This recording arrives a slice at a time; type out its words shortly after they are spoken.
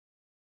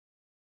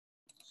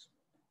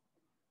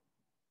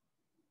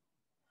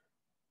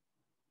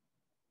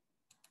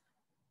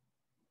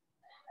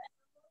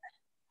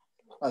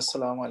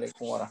Assalamu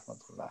alaikum wa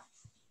rahmatullah.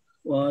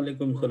 Wa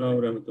alaikum salam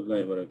wa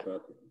rahmatullahi wa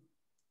barakatuh.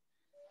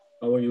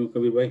 How are you,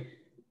 Kabir bhai?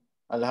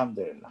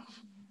 Alhamdulillah.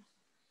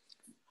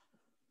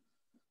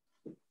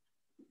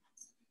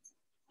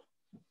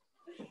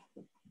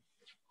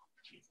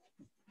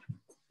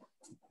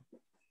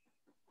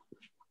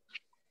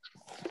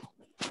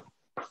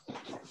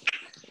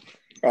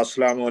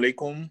 अस्सलाम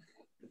वालेकुम।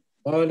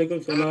 वालेकुम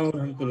सलाम व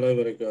रहमतुल्लाहि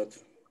व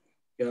बरकातहू।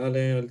 क्या हाल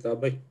है अल्ताफ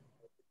भाई?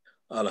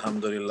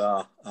 अल्हम्दुलिल्लाह,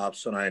 आप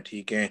सुनाएं,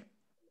 ठीक हैं?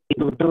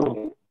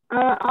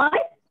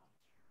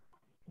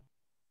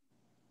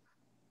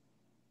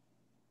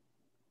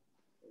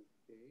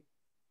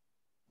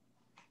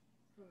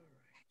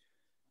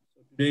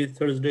 Today is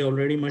Thursday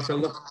already,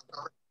 mashallah.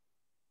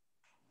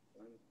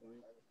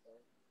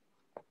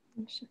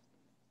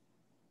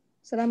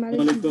 Assalamu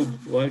alaikum.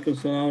 Wa alaikum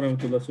salam wa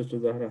rahmatullah, Sister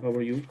Zahra. How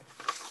are you?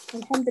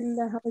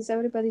 Alhamdulillah, how is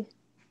everybody?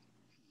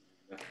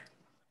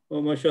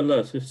 Oh,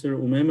 mashallah, Sister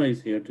Umaima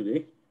is here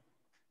today.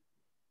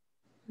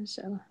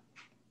 Inshallah.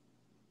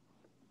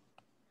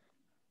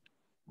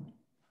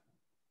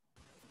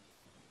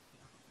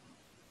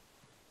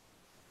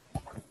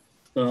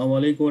 Assalamu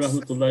alaikum wa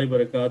rahmatullahi wa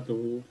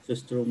barakatuh.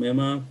 Sister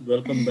Umaima,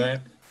 welcome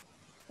back.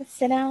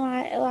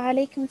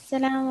 Walaikum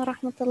assalam wa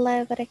rahmatullahi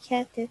wa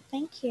barakatuh.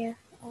 Thank you.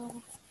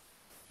 How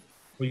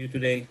are you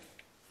today?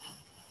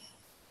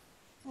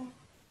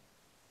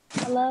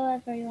 Hello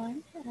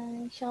everyone.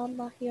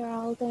 Inshallah you're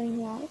all doing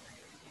well.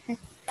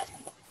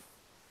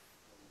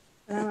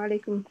 Assalamu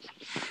alaikum.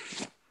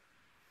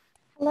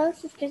 Hello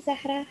Sister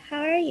Zahra.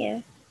 How are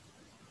you?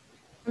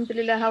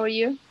 Alhamdulillah, how are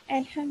you?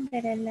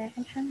 Alhamdulillah.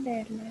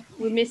 Alhamdulillah.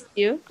 We missed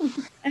you.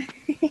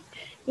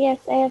 Yes,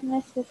 I have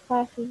missed this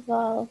class as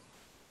well.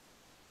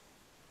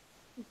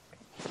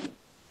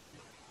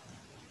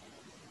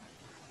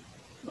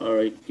 All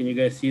right, can you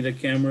guys see the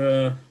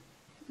camera?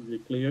 Is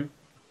it clear?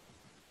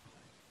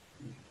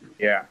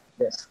 Yeah.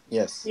 Yes.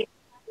 Yes.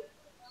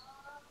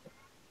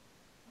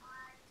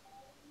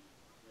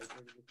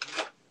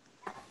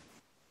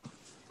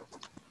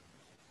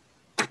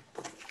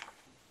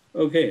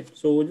 Okay,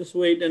 so we'll just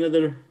wait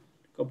another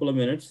couple of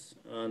minutes.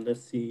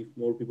 Let's see if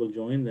more people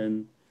join,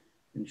 then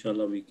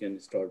inshallah we can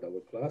start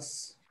our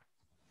class.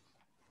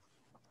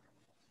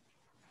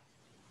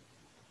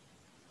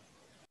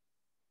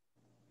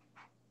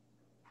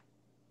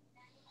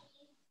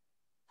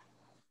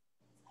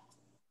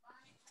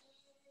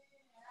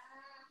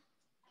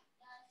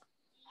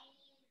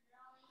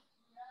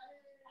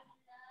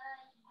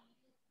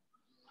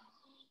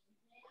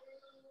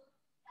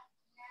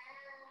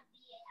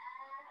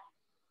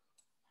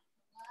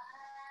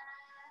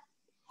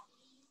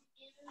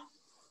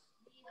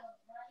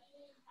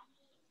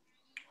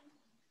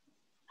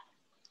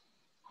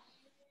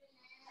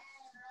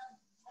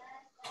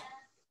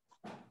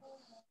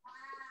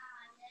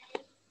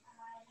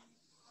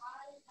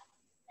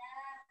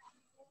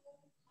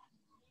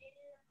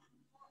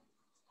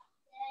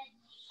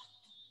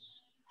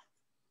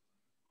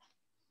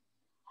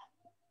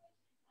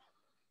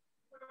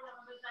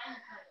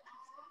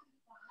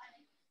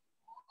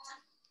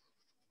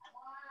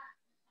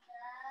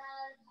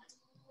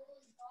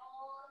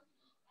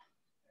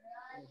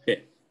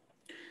 Okay,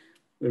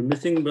 we're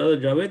missing Brother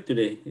Javed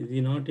today. Is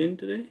he not in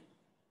today?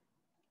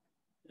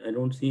 I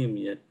don't see him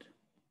yet.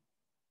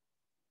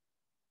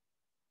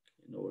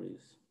 No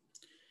worries.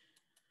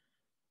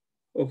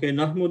 Okay,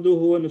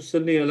 nahmaduhu wa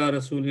nusalli ala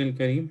rasulil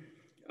kareem.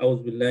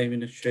 A'udhu billahi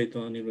minash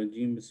shaitanir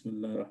rajim.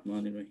 Bismillahir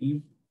rahmanir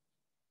rahim.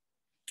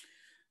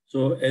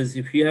 So as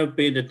if you have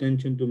paid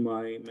attention to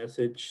my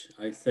message,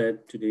 I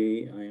said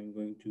today I am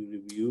going to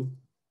review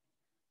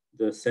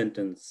the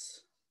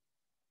sentence.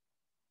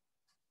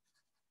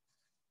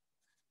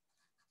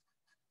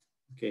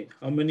 Okay,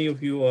 how many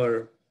of you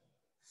are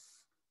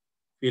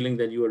feeling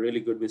that you are really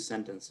good with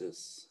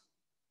sentences?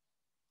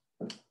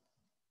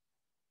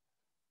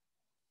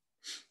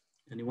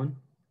 Anyone?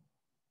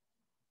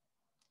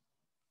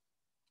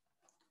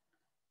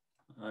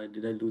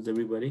 Did I lose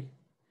everybody?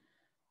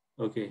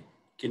 Okay,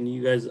 can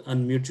you guys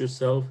unmute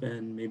yourself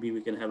and maybe we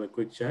can have a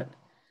quick chat?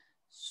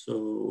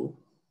 So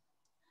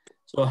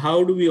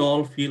how do we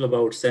all feel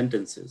about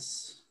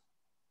sentences?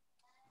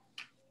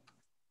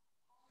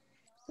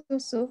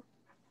 So.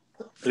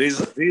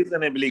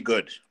 Reasonably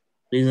good.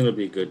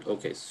 Reasonably good.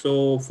 Okay,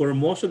 so for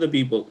most of the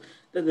people,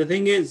 the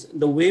thing is,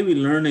 the way we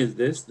learn is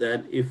this,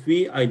 that if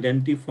we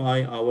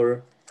identify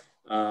our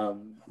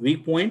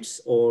weak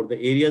points or the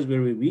areas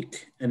where we're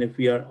weak, and if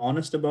we are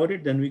honest about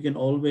it, then we can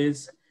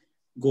always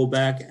go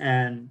back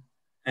and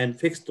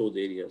fix those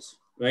areas,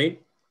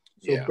 right?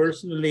 So Yeah.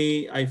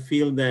 personally, I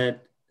feel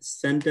that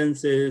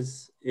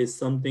sentences is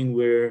something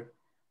where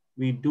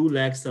we do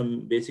lack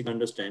some basic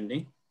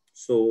understanding.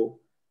 So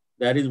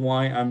that is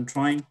why I'm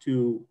trying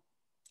to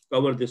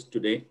cover this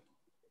today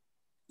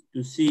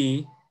to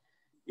see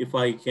if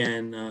I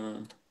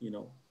can,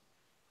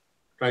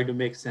 try to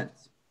make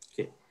sense.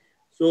 Okay.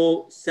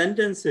 So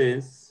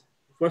sentences,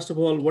 first of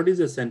all, what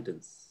is a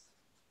sentence?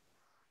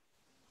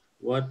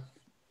 What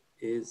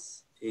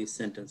is a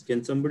sentence?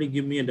 Can somebody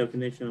give me a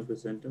definition of a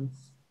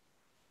sentence?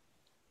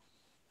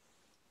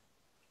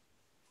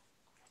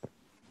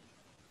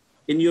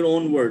 in your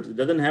own words. It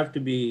doesn't have to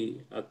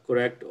be a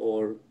correct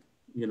or,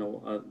 you know,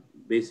 a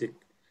basic,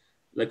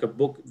 like a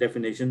book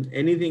definition,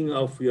 anything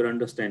of your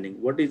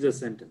understanding. What is a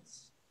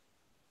sentence?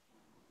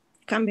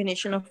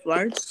 Combination of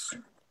words.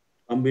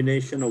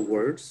 Combination of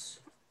words.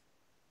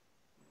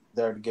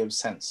 That gives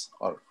sense.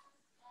 Or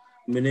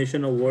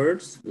Combination of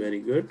words, very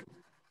good.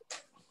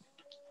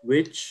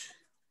 Which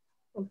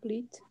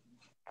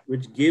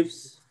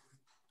gives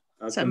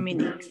a Some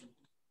meaning.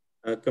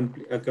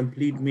 a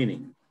complete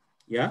meaning.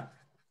 Yeah.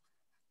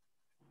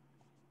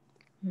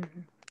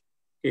 Mm-hmm.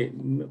 Okay.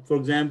 For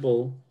example,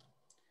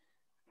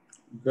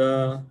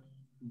 the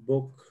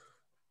book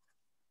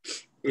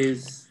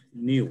is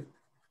new.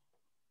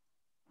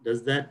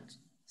 Does that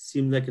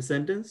seem like a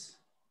sentence?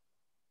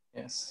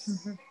 yes.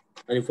 Mm-hmm.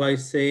 And if I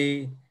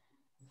say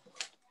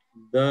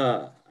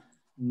the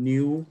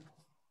new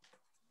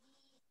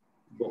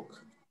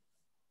book,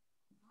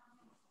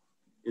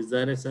 is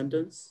that a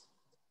sentence?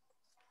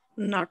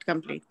 Not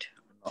complete.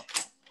 No.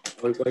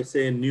 Or if I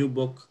say a new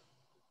book,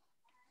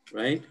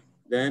 right?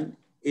 Then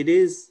it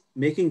is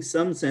making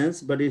some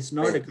sense, but it's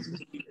not a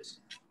complete.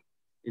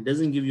 It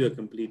doesn't give you a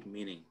complete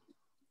meaning,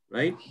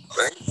 right?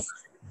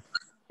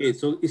 Okay,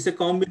 so it's a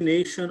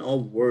combination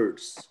of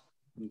words,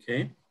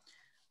 okay?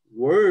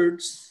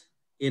 Words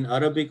in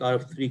Arabic are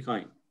of three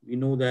kinds. We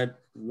know that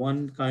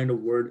one kind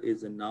of word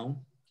is a noun,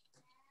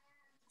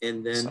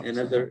 and then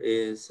another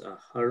is a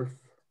harf,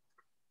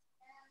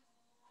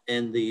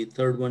 and the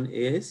third one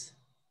is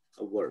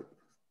a verb.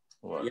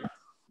 Word. Yeah.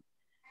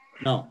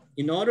 Now,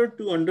 in order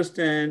to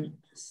understand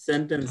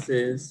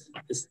sentences,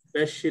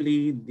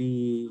 especially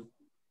the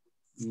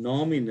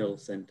nominal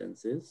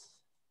sentences,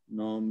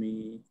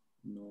 nominal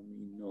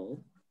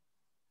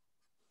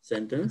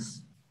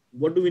sentence,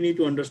 what do we need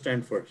to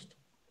understand first?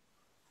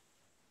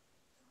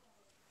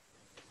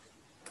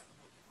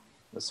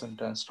 The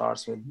sentence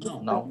starts with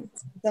No. noun.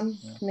 Some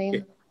name.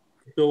 Okay.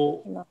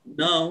 So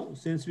now,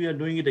 since we are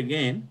doing it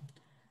again,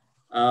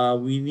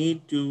 we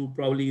need to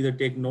probably either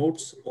take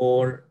notes,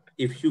 or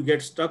if you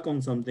get stuck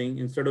on something,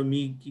 instead of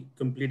me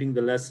completing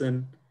the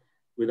lesson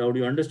without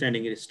you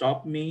understanding it,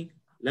 stop me,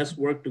 let's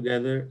work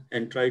together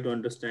and try to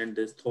understand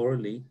this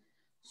thoroughly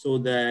so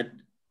that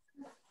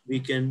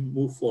we can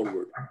move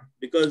forward.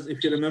 Because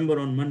if you remember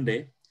on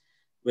Monday,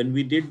 when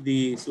we did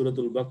the Surah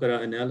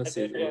Al-Baqarah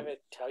analysis,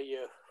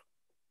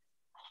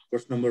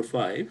 verse number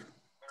 5,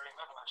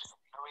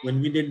 when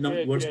we did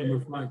verse number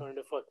 5.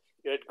 Wonderful.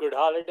 You had good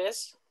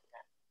holidays?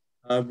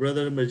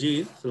 Brother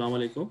Majid, Assalamu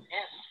alaikum.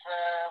 Yes,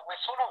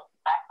 we're sort of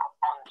back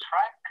on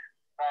track,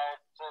 but...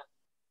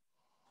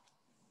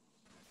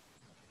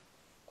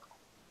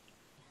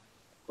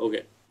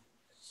 Okay.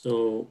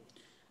 So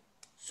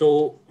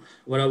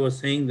what I was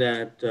saying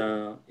that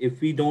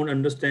if we don't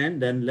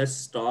understand, then let's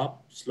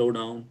stop, slow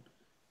down,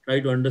 try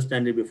to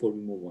understand it before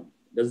we move on.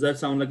 Does that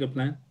sound like a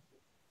plan?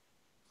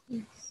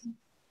 Yes.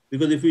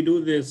 Because if we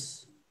do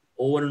this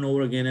over and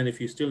over again, and if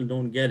you still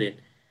don't get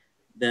it,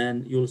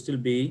 then you'll still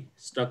be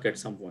stuck at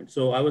some point.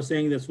 So I was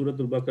saying that Surah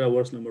Al-Baqarah,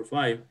 verse number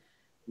 5,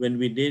 when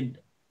we did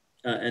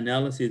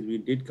analysis, we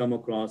did come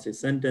across a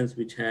sentence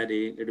which had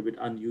a little bit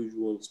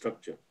unusual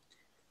structure.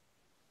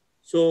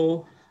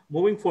 So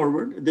moving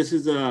forward, this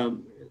is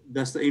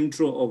that's the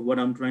intro of what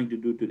I'm trying to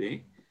do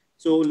today.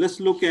 So let's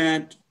look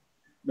at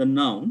the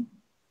noun.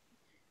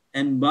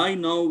 And by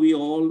now we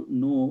all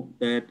know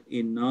that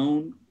a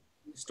noun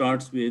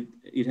starts with,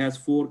 it has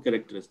 4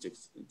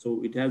 characteristics.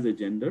 So it has a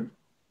gender,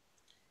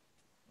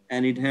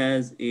 and it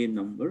has a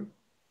number,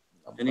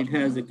 and it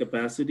has a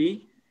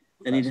capacity,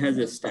 and it has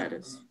a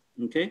status,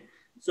 okay?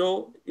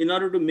 So in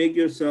order to make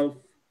yourself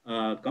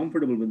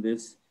comfortable with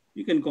this,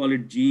 you can call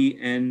it G,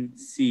 N,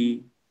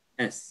 C,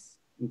 S,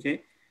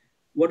 okay?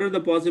 What are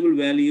the possible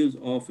values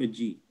of a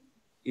G?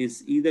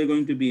 It's either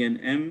going to be an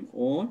M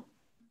or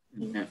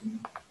an F.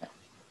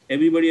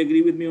 Everybody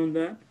agree with me on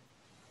that?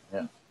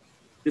 Yeah.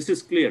 This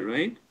is clear,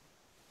 right?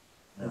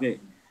 Yeah. Okay.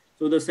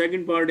 So the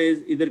second part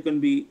is either it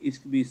could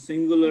be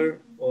singular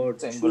or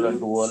Singular, two,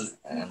 dual,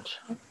 and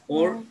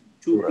or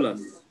 2 plural.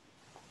 plus.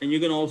 And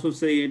you can also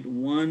say it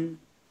 1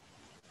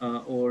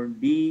 or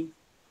D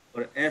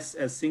or S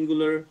as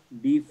singular,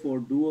 D for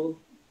dual,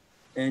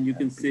 and you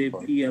can say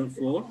PL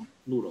for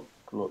plural.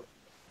 Plural.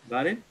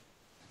 Got it?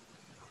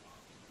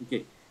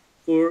 Okay.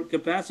 For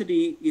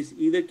capacity, is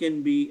either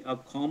can be a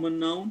common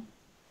noun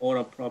or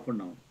a proper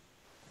noun.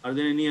 Are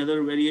there any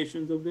other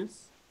variations of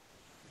this?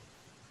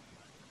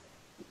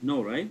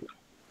 No, right?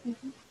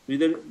 Mm-hmm.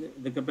 Either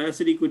the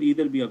capacity could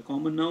either be a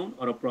common noun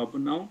or a proper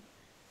noun.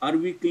 Are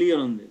we clear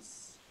on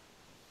this?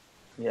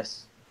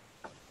 Yes.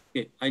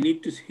 Okay, I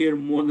need to hear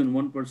more than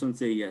one person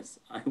say yes.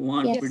 I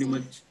want Yes. pretty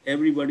much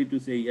everybody to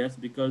say yes,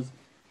 because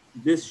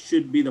this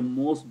should be the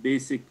most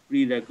basic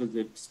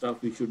prerequisite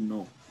stuff we should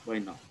know by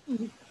now.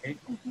 Mm-hmm. Okay?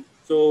 Mm-hmm.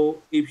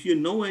 So if you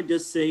know it,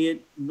 just say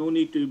it. No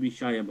need to be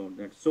shy about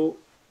that. So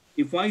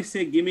if I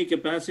say give me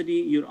capacity,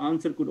 your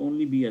answer could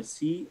only be a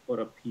C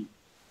or a P.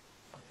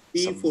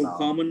 P Some for noun.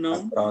 common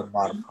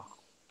noun,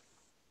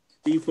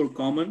 P for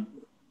common,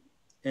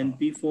 and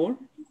P for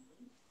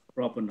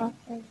proper noun.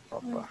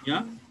 Proper.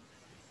 Yeah.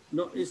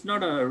 No, it's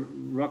not a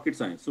rocket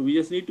science. So we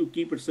just need to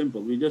keep it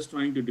simple. We're just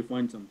trying to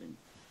define something.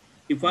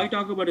 If I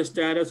talk about a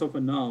status of a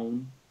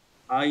noun,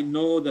 I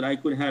know that I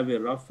could have a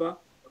rafa,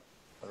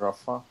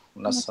 Rafa,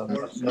 Nasab.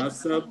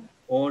 nasab,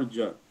 or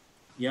jar.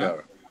 Yeah.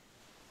 Sure.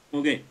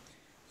 Okay.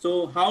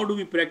 So how do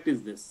we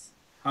practice this?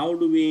 How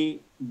do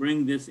we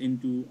bring this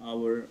into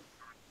our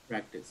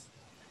practice?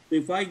 So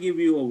if I give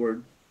you a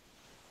word,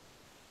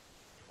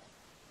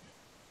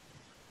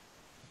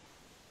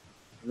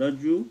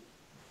 rajulun.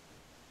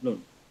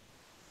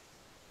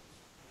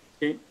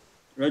 Okay,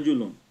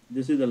 rajulun.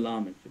 This is the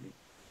lam actually,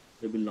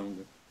 a bit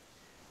longer.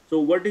 So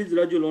what is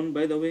rajulun,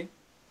 by the way?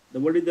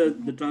 What is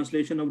the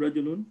translation of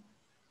rajulun?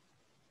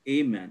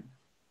 A man.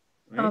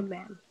 Right?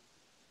 Amen.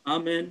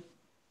 Amen.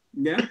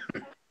 Yeah.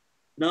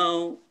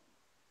 Now,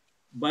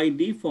 by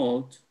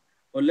default,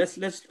 or let's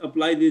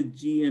apply this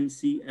G and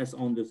C as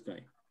on this guy.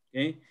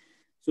 Okay.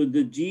 So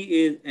the G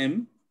is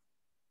M.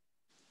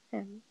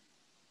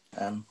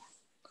 M.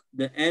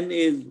 The N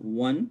is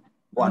one.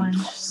 One.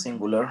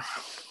 Singular.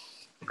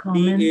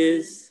 D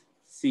is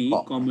C,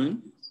 Com.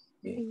 common.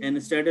 Okay. And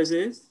the status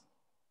is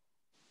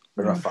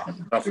Rafa.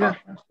 Rafa.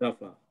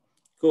 Rafa.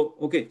 Cool.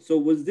 Okay. So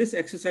was this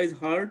exercise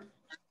hard?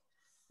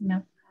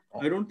 No.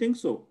 I don't think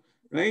so,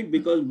 right?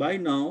 Because by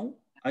now,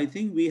 I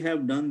think we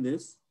have done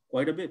this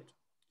quite a bit.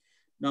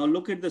 Now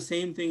look at the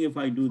same thing if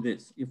I do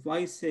this. If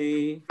I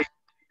say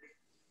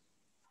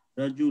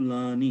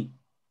Rajulani,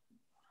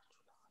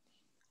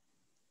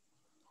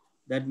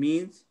 that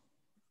means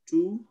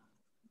two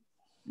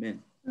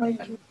men.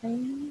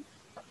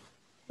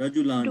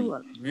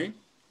 Rajulani, right?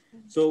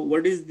 So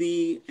what is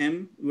the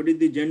M? What is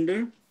the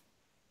gender?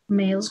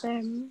 Male.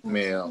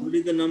 Male. What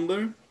is the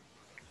number?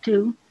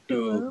 2.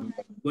 2.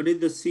 What is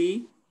the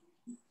C?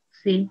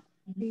 C.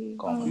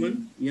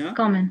 Common. Yeah.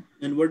 Common.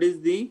 And what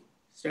is the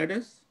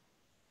status?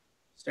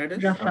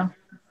 Status? Rafa.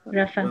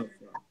 Rafa. Rafa.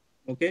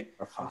 Okay.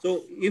 Rafa.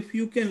 So if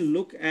you can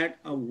look at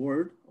a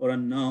word or a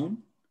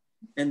noun,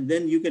 and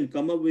then you can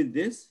come up with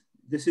this.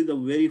 This is the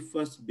very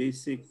first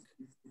basic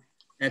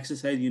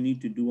exercise you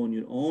need to do on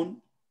your own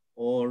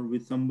or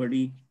with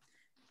somebody.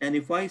 And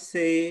if I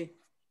say,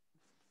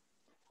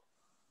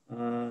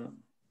 there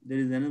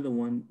is another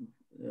one,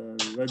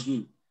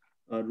 Rajul.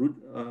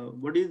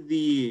 What is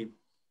the,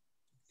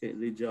 okay,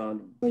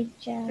 Rijalun.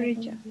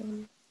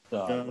 Rijalun,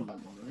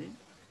 right?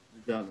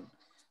 Rijalun.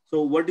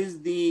 So what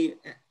is the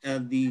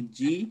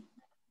G?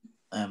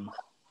 M.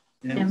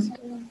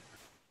 M.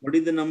 What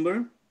is the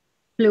number?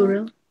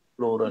 Plural.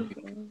 Plural.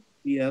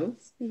 PL.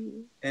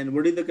 And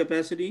what is the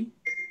capacity?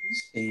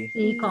 C.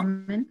 C.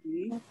 Common.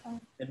 C.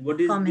 And what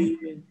is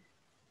Common.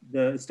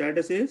 the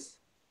status is?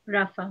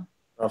 Rafa.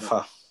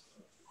 Rafa.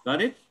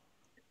 Got it?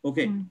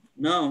 Okay. Mm.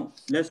 Now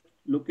let's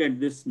look at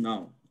this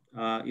now.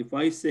 If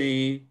I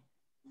say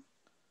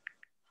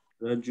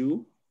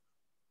Raju,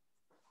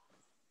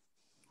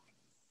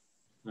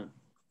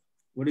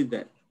 what is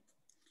that?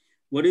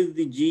 What is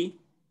the G?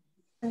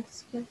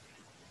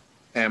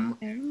 M.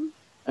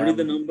 What is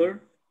the number?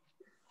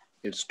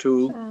 It's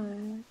 2.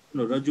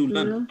 No,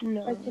 Rajulan.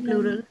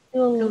 Plural.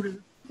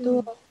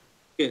 Plural.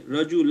 Okay,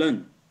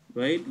 Rajulan,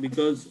 right?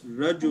 Because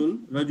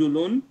Rajulun,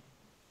 Rajulan.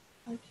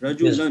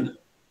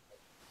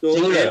 So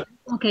Singular.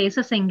 Okay, it's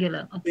a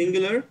singular. Okay.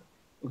 singular.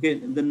 Okay,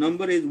 the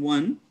number is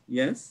 1,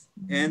 yes.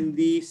 And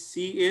the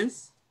C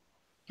is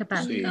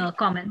Capacity. C.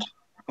 Common.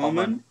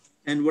 common.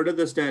 And what are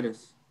the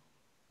status?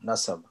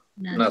 Nasab.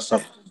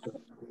 Nasab.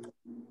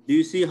 Do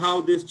you see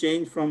how this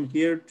changed from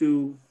here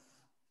to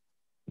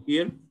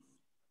here?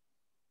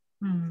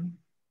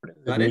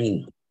 Got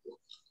it?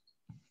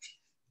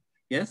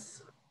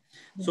 Yes.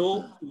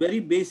 So very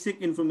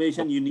basic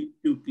information you need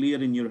to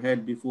clear in your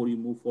head before you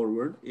move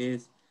forward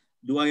is,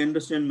 do I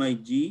understand my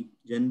G,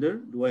 gender?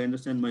 Do I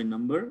understand my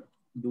number?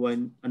 Do I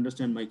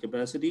understand my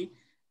capacity?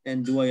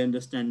 And do I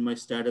understand my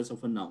status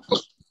of a noun?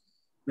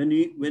 When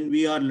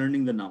we are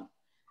learning the noun.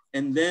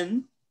 And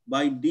then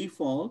by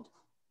default,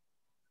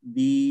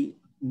 the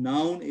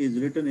noun is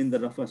written in the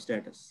Rafa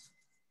status.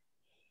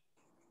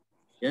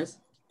 Yes.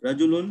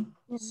 Rajulun,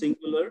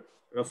 singular,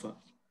 Rafa.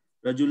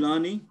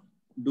 Rajulani,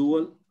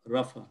 dual,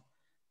 Rafa.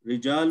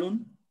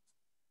 Rijalun,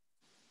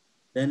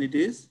 then it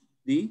is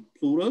the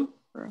plural,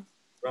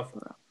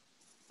 Rafa.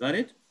 Got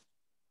it?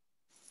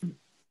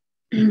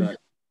 Got it.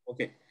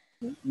 Okay.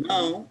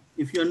 Now,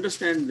 if you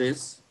understand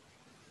this,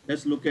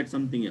 let's look at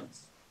something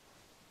else.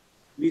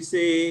 We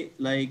say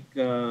like,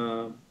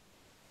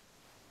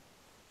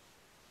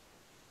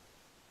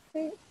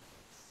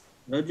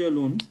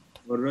 Rajulun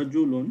or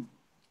Rajulun.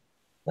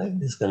 Like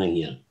this coming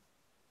here.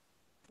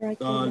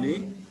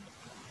 Salih.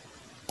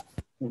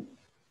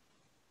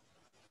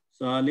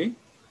 Salih.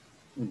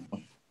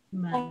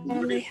 Man.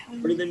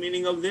 What is the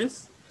meaning of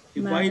this?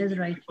 If Man I is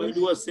righteous.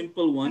 do a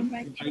simple one,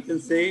 I can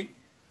say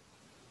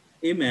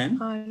a man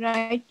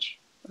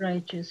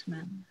Righteous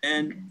man.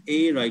 and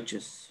a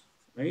righteous,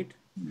 right?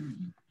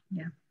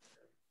 Yeah.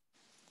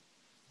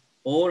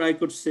 Or I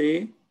could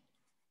say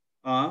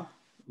a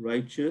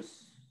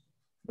righteous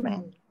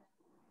man.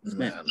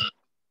 Man.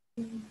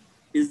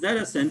 Is that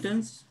a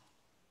sentence?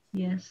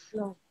 Yes.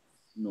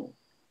 No.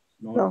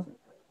 Not, No.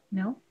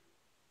 No?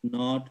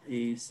 not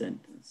a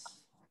sentence.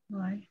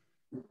 Why?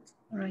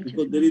 Righteous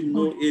Because man. there is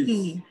no Oh, is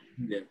he.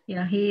 there.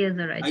 Yeah, he is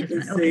a righteous can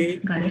man. Okay,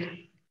 say- got it.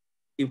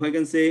 If I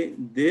can say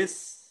this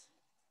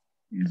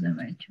Is a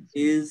righteous man.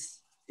 is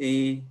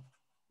a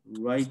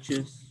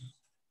righteous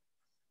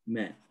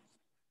man,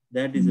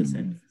 that is a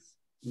sentence.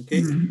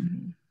 Okay.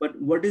 Mhm. But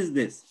what is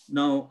this?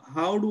 Now,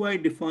 how do I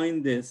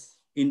define this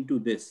into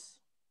this?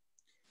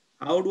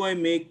 How do I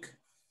make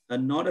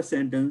not a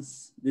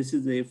sentence? This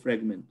is a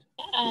fragment.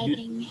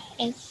 Adding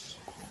is.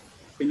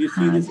 Can you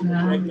see this is a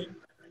Hazard. fragment?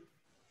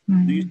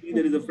 Do you see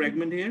there is a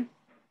fragment here?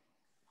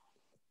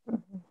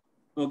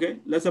 Okay,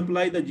 let's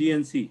apply the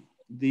GNC.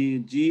 The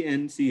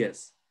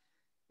GNCS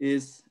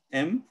is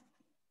M,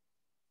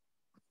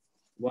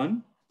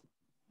 1,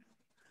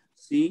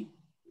 C,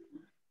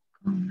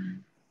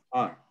 Common.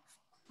 R.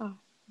 R.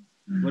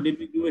 What did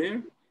we do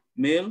here?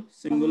 Male,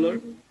 singular,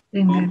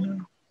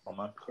 Singular.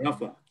 Common.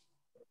 Rafa.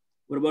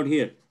 What about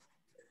here?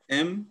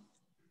 M,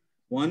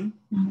 1,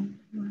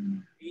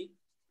 Common. C,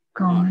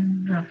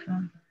 Common.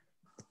 Rafa.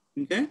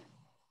 okay?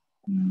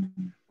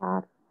 Mm.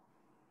 R.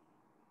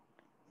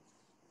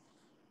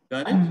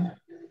 Got it?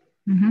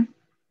 Mm-hmm.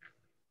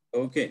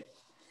 Okay.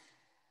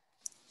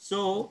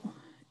 So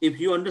if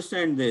you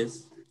understand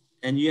this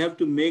and you have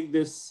to make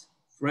this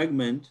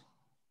fragment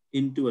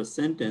into a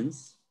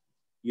sentence,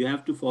 you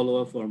have to follow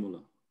a formula.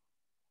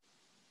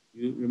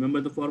 You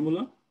remember the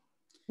formula?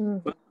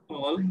 Mm. First of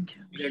all,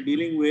 we are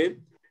dealing with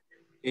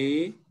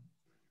a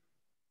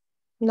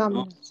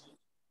Nominal.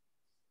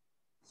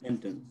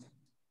 sentence.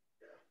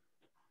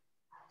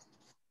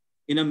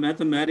 In a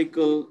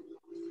mathematical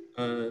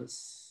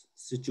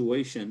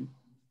situation,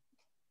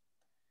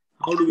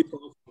 how do we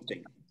solve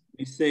something?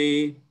 We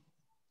say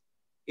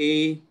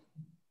A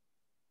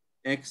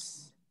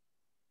x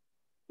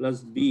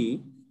plus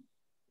B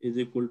is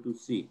equal to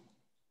C.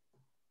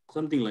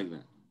 Something like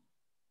that.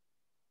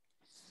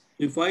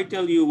 If I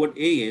tell you what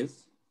A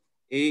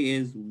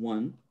is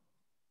 1,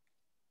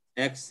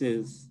 X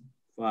is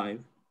 5,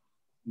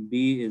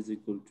 B is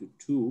equal to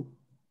 2.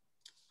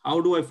 How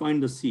do I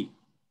find the C?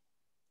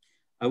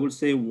 I would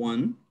say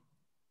 1,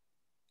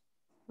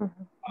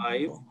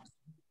 5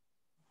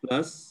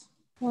 plus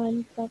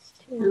 1 plus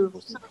 2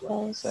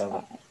 equals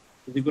 7. 5.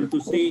 is equal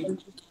to C,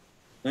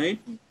 right?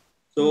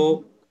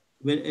 So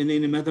when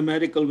in a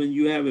mathematical, when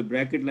you have a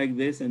bracket like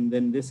this, and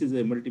then this is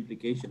a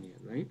multiplication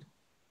here, right?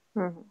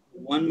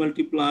 1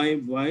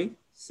 multiplied by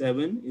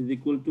 7 is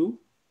equal to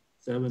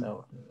 7.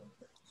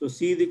 So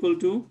C is equal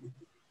to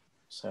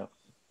 7.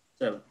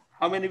 7.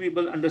 How many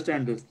people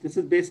understand this? This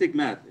is basic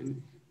math.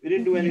 We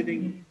didn't do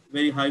anything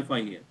very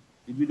hi-fi here.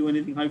 Did we do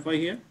anything hi-fi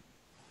here?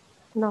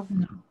 No.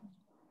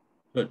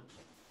 Good.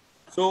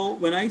 So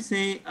when I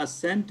say a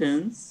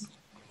sentence,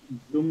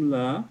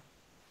 jumlah,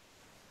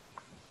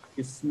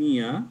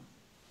 ismiyya,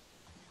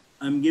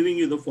 I'm giving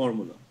you the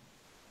formula.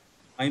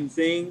 I'm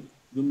saying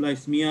jumlah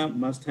ismiyya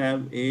must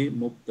have a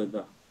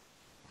mubtada.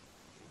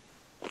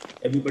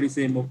 Everybody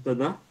say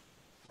mubtada.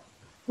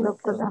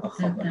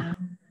 Mubtada.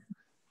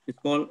 It's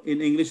called,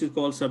 in English, it's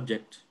called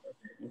subject.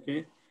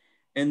 Okay.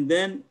 And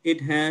then it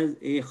has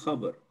a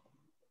khabar.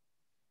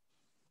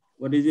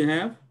 What does it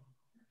have?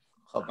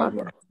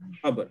 Khabar.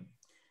 Khabar.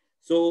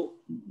 So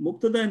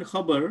mubtada and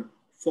khabar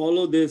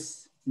follow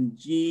this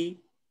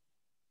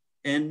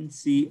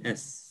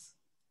GNCS.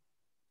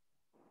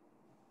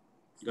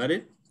 Got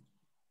it?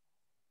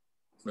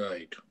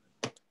 Right.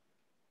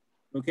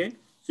 Okay.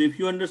 So if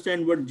you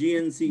understand what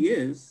GNC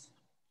is,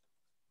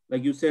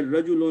 like you said,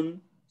 Rajulun,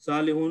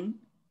 Salihun,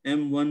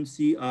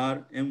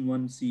 M1CR,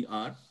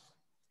 M1CR.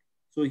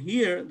 So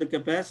here the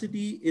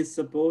capacity is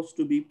supposed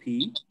to be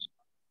P,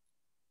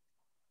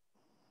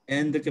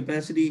 and the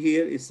capacity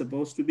here is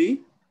supposed to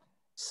be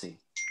C.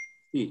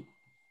 C.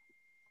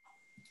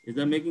 Is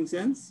that making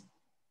sense?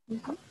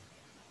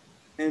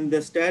 And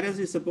the status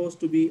is supposed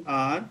to be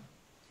R,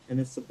 and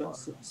the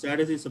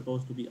status is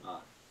supposed to be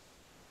R.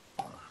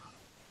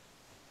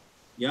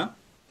 Yeah?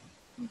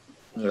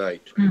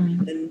 Right.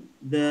 And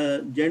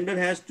the gender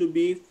has to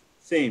be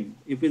same.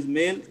 If it's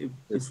male, if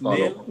it's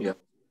male, Yeah.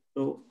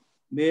 so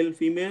male,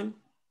 female,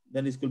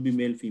 then it could be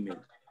male,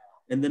 female.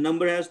 And the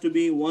number has to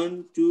be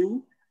 1,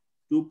 2,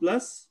 2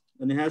 plus,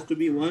 and it has to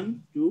be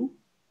 1, 2,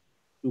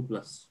 2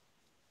 plus.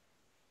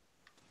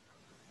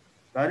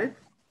 Got it?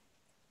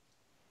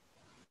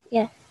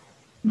 Yes.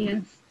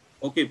 Yes.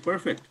 Okay,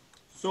 perfect.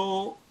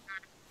 So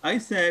I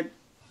said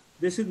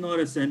this is not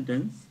a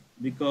sentence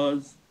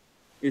because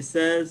it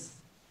says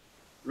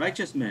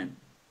righteous man.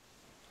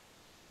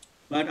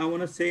 But I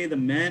want to say the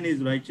man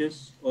is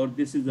righteous, or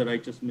this is a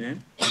righteous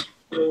man.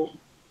 So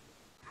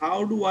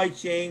how do I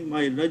change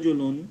my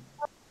rajulun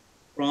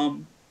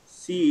from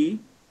C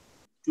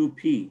to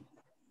P?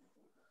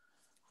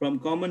 From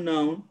common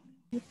noun,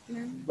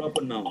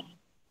 proper noun.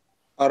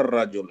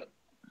 Ar-rajul.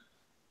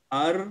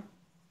 Ar,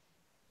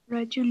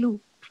 Rajulu.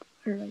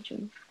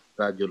 Rajulu.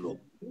 Rajulu.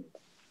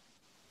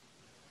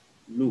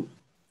 lu.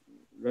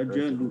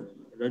 Rajalu.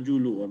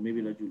 Rajulu, or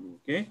maybe rajulu.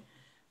 Okay.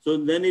 So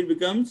then it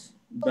becomes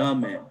the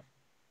man.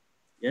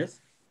 Yes?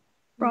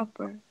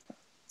 Proper.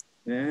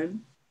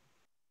 man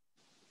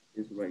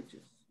is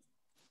righteous.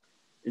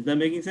 Is that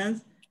making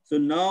sense? So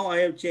now I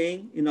have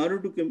changed, in order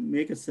to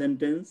make a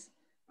sentence,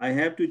 I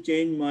have to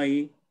change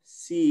my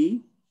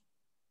C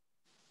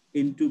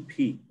into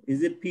P.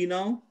 Is it P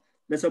now?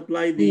 Let's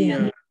apply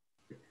the,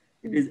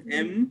 it is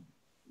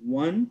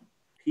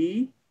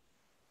M1P.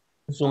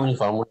 So many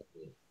formulas.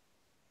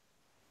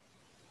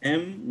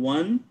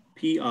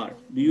 M1PR.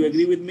 Do you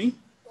agree with me?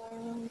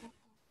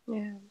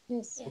 Yeah.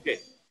 Yes. Okay.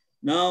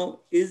 Now,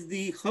 is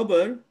the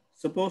khabar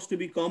supposed to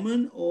be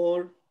common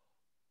or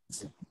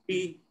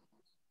P?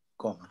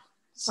 Common.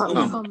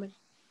 Common.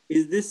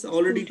 Is this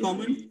already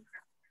common?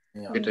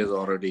 Yeah. It is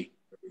already.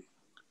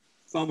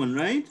 Common,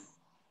 right?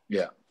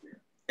 Yeah.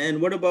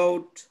 And what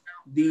about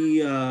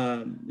the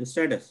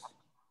status?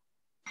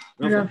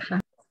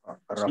 Rafa.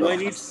 Do I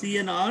need C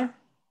and R?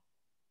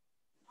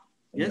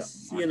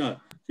 Yes, C and R.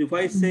 So if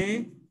I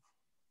say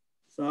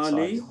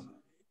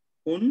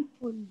Salihun,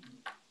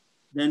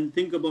 then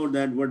think about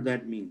that, what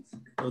that means.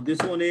 So this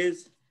one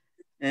is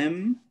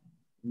M1PR.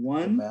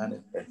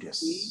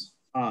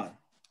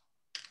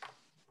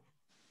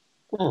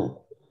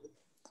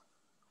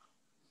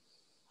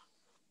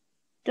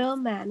 The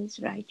man is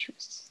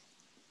righteous.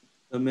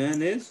 The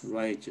man is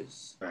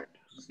righteous. Right.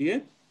 See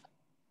it?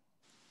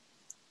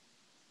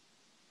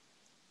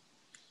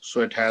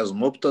 So it has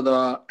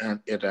mubtada and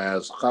it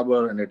has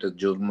khabar and it is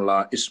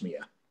jumlah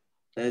ismiyya.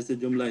 That's the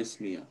jumlah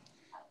ismiyya.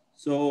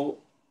 So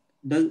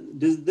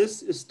does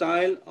this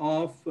style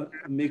of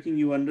making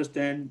you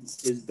understand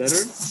is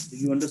better? Do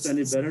you understand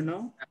it better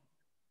now?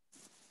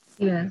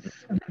 Yes.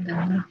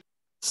 Okay.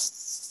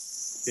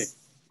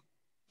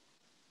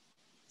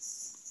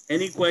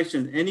 Any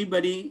questions?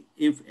 Anybody,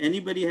 if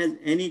anybody has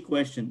any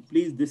question,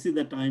 please, this is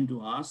the time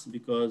to ask,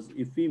 because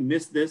if we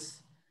miss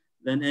this,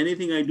 then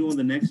anything I do on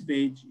the next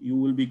page, you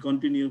will be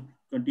continue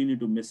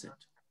to miss it.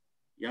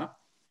 Yeah?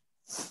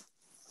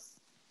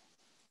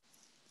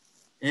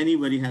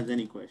 Anybody has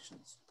any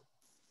questions?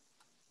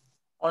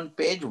 On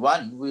page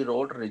 1, we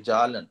wrote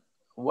Rijalan.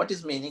 What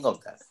is meaning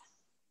of that?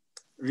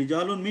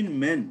 Rijalun mean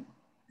men.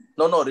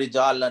 No,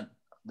 Rijalan.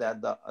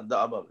 The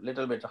above,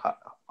 little bit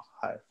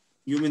higher.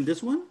 You mean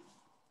this one?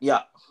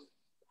 Yeah.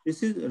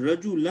 This is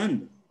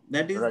Rajulan.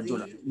 That is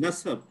Rajulan. the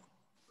nasab.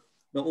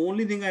 The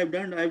only thing I've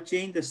done, I've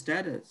changed the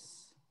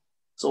status.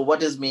 So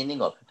what is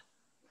meaning of it?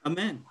 A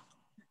man.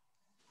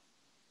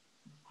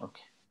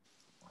 Okay.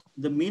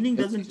 The meaning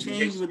doesn't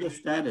change with the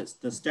status.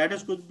 The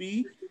status could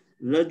be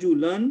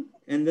Rajulan,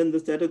 and then the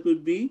status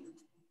could be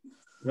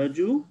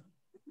Raju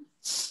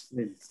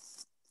Lin.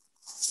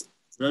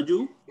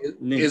 Raju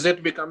Lin. Is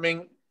it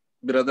becoming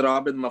Brother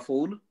Abid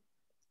Maful?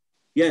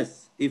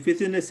 Yes. If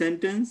it's in a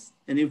sentence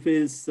and if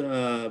it's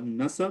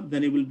nasab,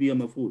 then it will be a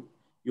maful.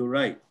 You're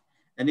right.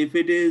 And if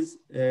it is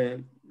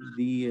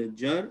the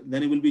jar,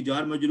 then it will be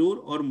jar majroor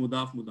or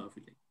mudaf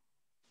ilayh.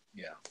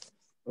 Yeah.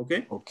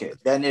 Okay. Okay.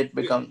 Then it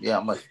becomes,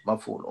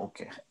 maful.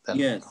 Okay. Then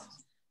yes.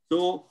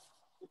 So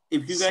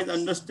if you guys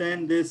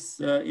understand this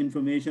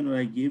information that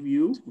I give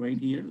you right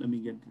here, let me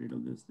get rid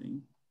of this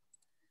thing.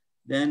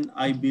 Then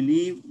I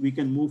believe we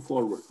can move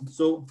forward.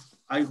 So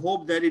I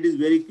hope that it is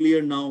very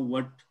clear now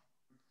what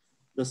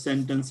the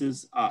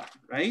sentences are,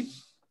 right?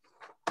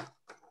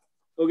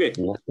 Okay.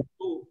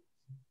 So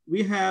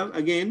we have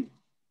again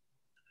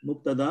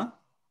mubtada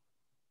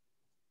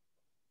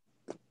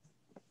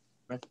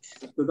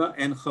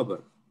and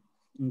khabar.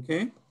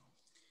 Okay.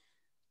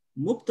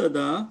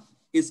 Mubtada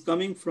is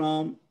coming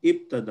from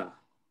ibtada.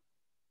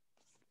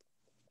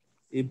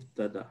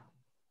 Ibtada.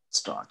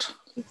 Start.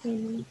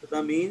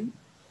 Ibtada means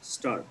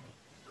start.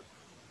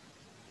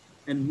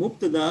 And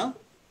mubtada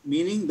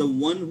meaning the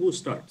one who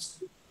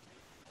starts.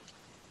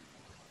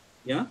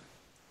 Yeah?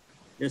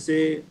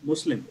 Jैसे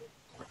Muslim,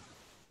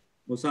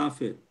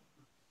 Musafir,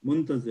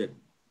 Muntazir.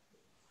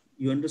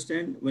 You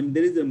understand? When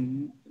there is a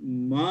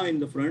ma in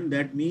the front,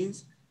 that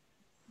means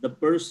the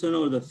person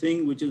or the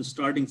thing which is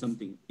starting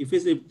something. If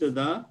it's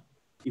ibtada,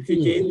 if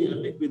you change the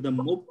alif with the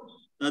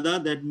mubtada,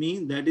 that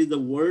means that is the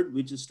word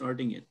which is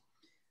starting it.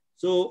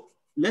 So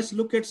let's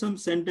look at some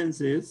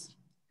sentences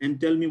and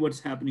tell me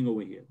what's happening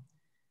over here.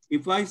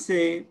 If I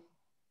say,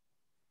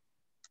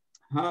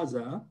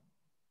 Haza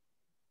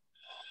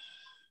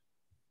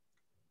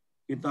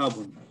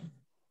Kitabun.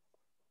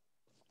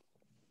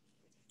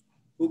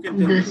 Who can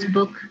tell This me?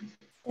 book.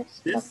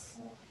 This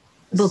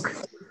Book.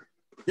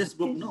 This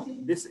book, no.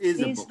 This is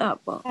a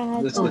book.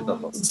 This is the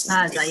book.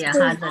 Haza, yeah,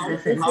 Haza,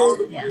 this is. How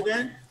do Yeah. you do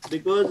that?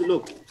 Because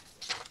look,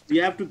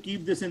 you have to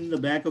keep this in the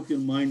back of your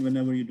mind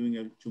whenever you're doing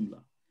a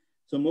jumla.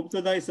 So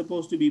mubtada is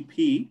supposed to be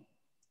P.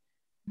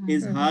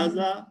 Is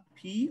Haza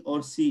P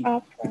or C?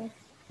 Haza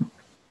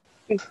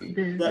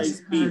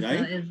is P,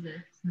 right?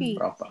 P.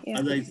 Proper.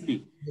 Yeah. Haza is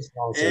P.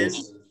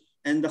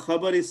 And the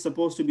khabar is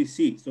supposed to be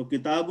C. So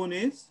kitabun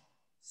is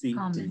C.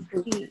 Common.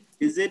 P.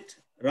 Is it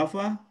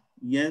Rafa?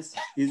 Yes.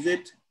 Is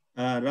it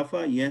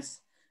Rafa? Yes.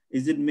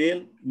 Is it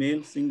male?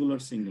 Male, singular,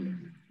 singular.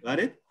 Got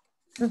it?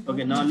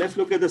 Okay, now let's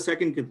look at the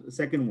second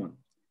one.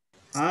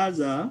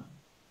 Haza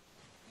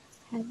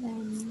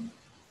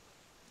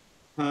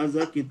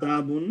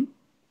Kitabun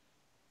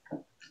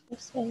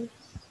This is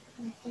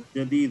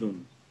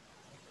Jadidun.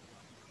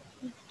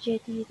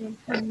 Jadid,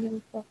 a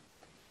new book.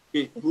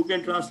 Okay, who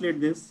can translate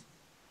this?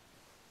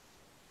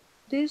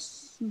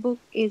 This book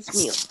is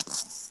new.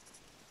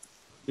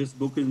 This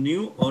book is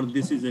new or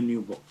this is a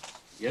new book?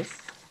 Yes?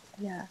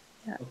 Yeah.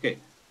 Okay.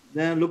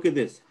 Then look at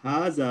this.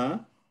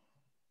 Haza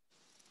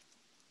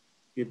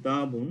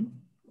kitabun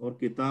or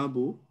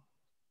kitabu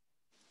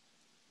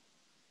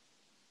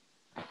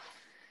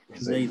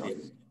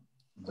Zaydin.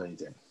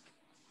 Zaydin.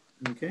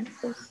 Okay.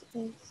 This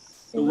is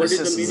So what is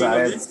the meaning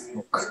of this? Zayed's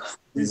book.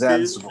 This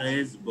Zayed's is book.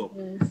 Zayd's book.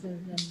 This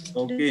is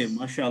Okay,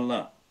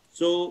 mashallah.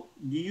 So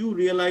do you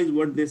realize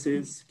what this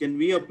is? Can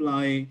we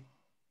apply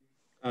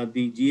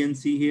the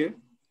GNC here?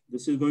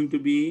 This is going to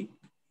be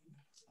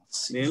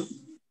male,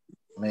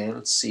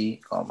 Male, C,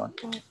 common.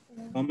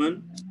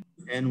 common,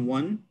 and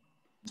one,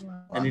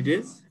 and it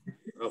is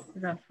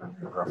Rafa.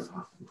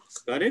 Rafa.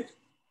 got it?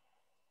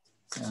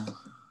 Yeah.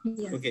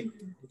 Yes. Okay.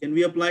 Can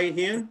we apply it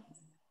here?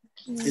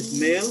 It's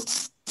male,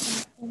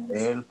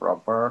 Male,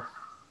 proper.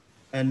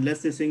 and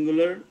let's say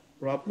singular,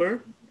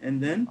 proper,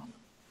 and then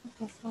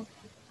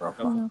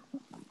Rafa.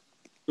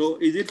 so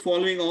is it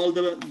following all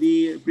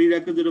the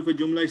prerequisite of a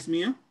jumlah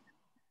ismiyya?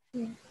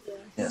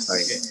 Yes.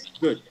 Okay,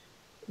 good.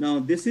 Now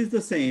this is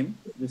the same.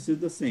 This is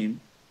the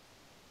same.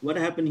 What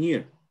happened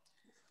here?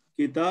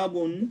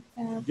 Kitabun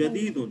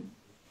jadidun.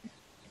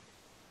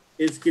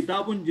 Is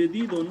kitabun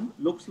jadidun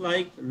looks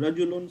like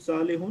rajulun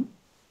salihun?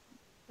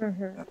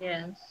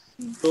 Yes.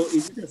 So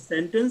is it a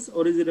sentence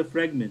or is it a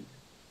fragment?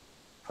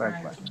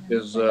 Fragment.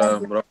 Is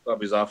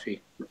murakkab izafi.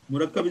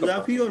 Murakkab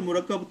izafi or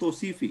murakkab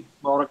tawsifi?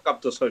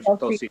 Murakkab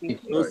tawsifi.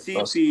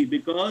 Tawsifi,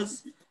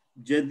 because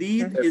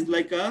jadid is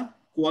like a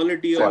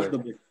quality of the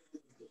book,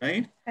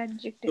 right?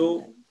 Adjective.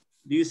 So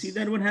do you see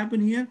that what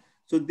happened here?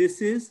 So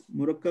this is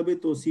murakkab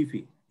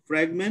tawsifi,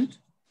 fragment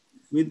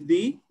with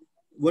the,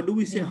 what do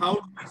we say? How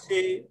do we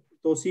say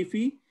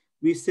tawsifi?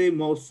 We say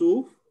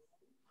mawsuf,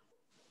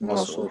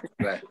 Mawsuf.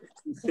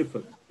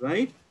 sifat,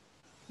 right?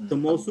 So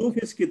mawsuf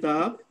is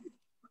kitab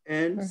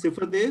and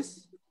sifat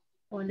is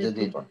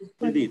Jadid.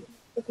 jadid.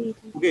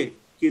 Okay,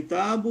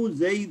 kitabu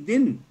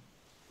zaydin.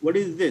 What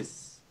is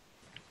this?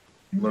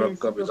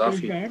 Murakkab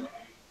izafi.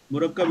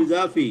 Murakkab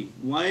izafi.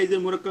 Why is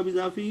it murakkab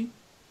izafi?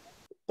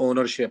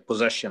 Ownership,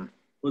 possession.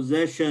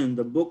 Possession,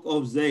 the book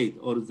of Zayd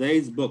or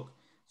Zayd's book.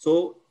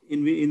 So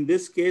in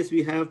this case,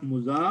 we have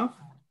muzaf,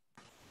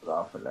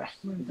 Rafa.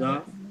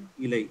 muzaf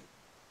ilay.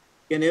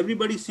 Can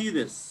everybody see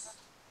this?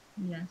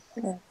 Yes.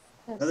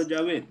 Brother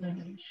Javed,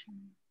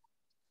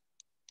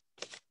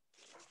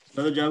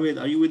 Brother Javed,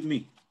 are you with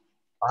me?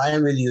 I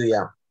am with you,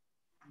 yeah.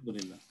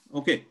 Alhamdulillah.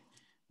 Okay.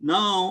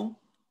 Now,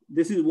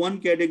 this is one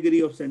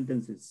category of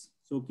sentences.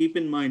 So keep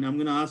in mind, I'm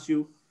going to ask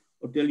you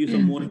or tell you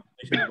some more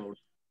information about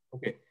it.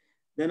 Okay.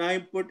 Then I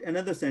put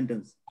another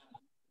sentence.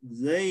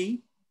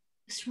 Zaydun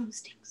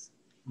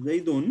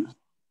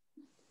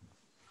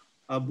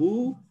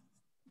Abu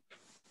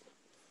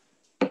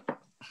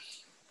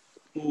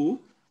Hu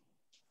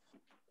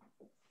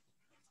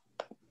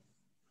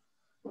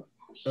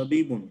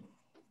Tabibun.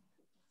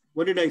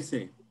 What did I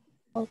say?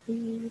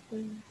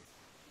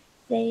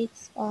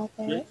 Zayd's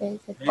father is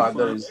a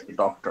Father is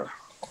doctor.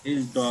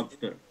 Is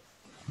doctor.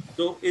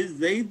 So is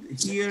Zayd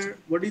here?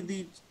 What is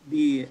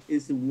the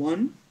is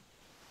one?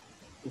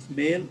 Is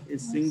male?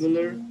 Is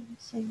singular?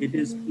 It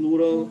is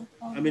plural.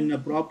 I mean a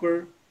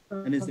proper,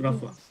 and it's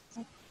rafa.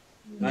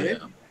 Got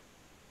it?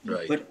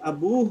 Right. But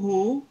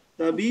abuhu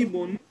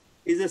tabibun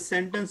is a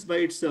sentence by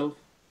itself.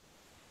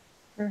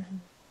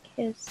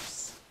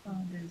 his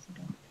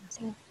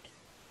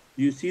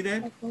Do you see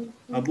that?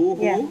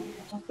 Abuhu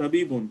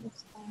tabibun.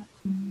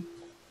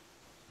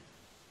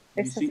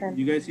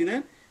 You guys see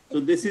that? So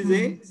this is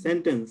a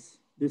sentence.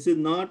 This is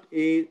not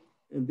a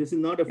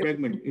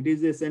fragment. It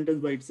is a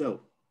sentence by itself.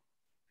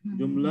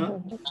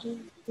 Jumlah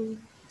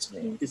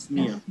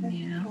ismiyya.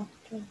 Yeah.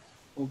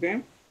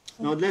 Okay.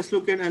 Now let's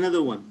look at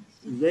another one.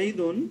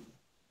 Zaydun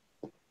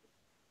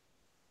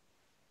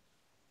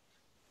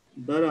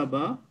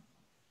daraba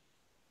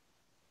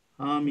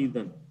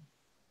hamidan.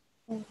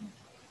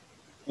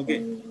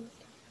 Okay.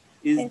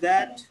 Is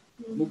that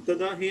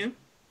mubtada here?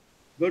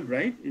 Good,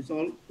 right? It's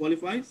all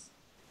qualifies.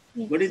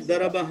 What is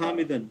daraba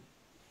hamidan?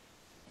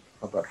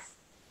 Khabar.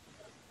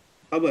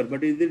 Khabar,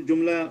 but is it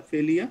jumla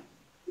failure?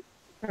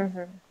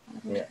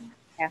 Yeah.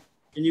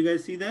 Can you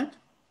guys see that?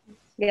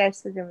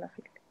 Yes, the jumlah.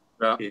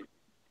 Yeah. Okay.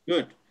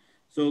 Good.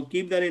 So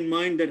keep that in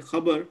mind that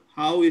khabar,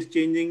 how is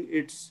changing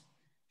its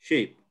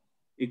shape.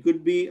 It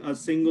could be a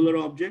singular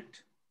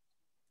object.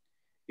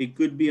 It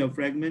could be a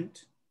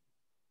fragment.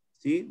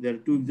 See, there are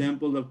two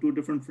examples of two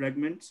different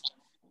fragments.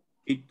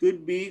 It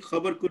could be,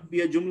 khabar could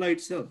be a jumla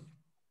itself.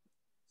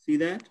 See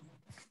that?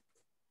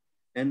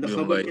 And the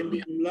khabar can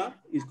be jumla.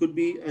 It could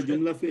be a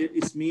jumla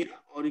ismiyya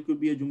or it could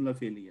be a jumla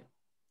failure.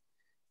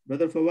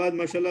 Brother Fawad,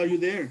 mashallah, are you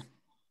there?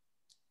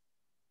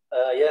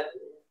 Yeah.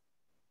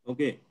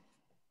 Okay.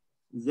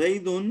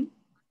 Zaydun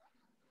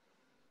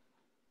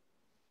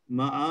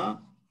ma'al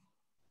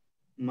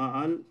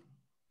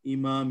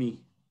imami.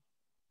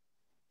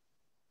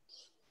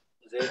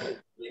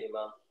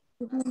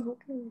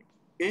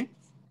 Okay.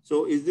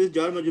 So is this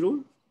jar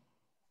majroor?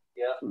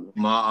 Yeah.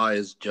 Ma'a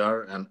is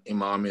jar and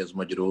imam is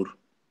majroor.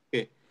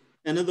 Okay.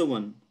 Another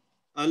one.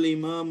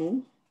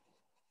 Al-imamu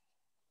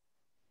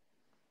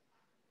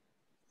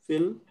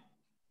fil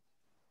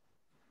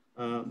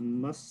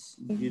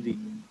masjidi.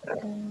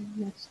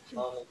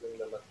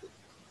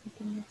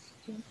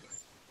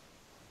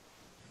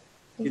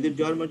 Is it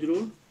jar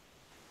majroor?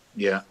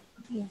 Yeah.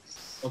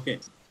 Yes. Okay.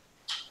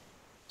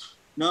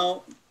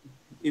 Now,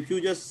 if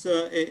you just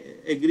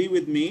agree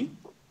with me,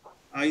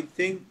 I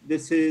think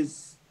this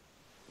is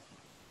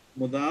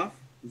mudaf,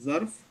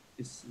 zarf,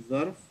 is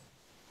zarf,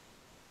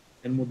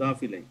 and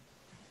mudaf ilay.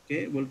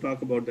 Okay, we'll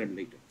talk about that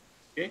later.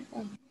 Okay,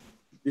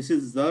 this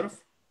is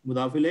zarf,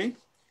 mudaf ilay,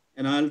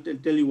 and I'll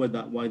tell you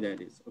why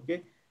that is.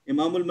 Okay,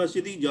 Imam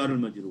al-Masjidi, jar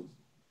al-majroor.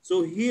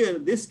 So here,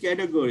 this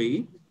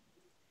category,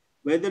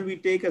 whether we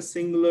take a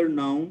singular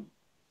noun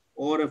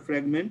or a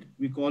fragment,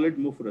 we call it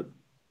mufrad.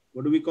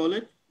 What do we call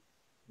it?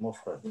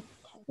 Mufrad.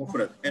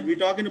 Mufrad. And we're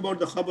talking about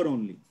the khabar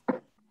only.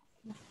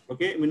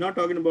 Okay, we're not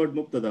talking about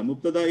mubtada.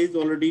 Mubtada is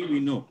already, we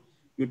know.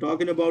 We're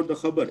talking about the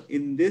khabar.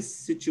 In this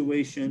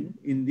situation,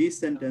 in these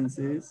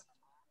sentences,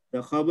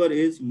 the khabar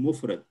is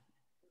mufrad.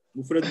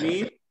 Mufrad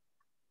means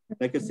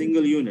like a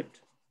single unit.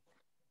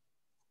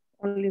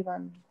 Only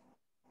one.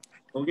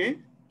 Okay.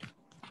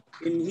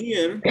 In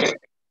here,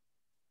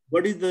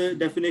 what is the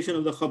definition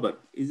of the khabar?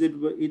 Is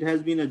it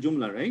has been a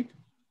jumla, right?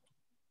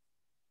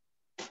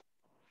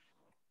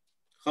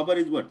 Khabar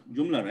is what?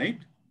 Jumla, right?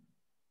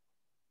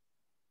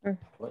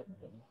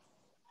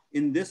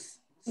 In this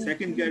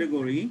second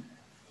category,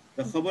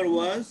 the khabar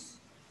was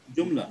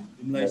jumla.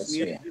 Jumla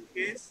ismiyya in this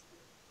case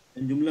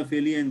and jumla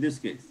fi'liya in this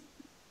case.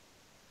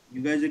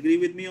 You guys agree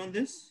with me on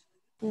this?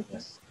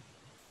 Yes.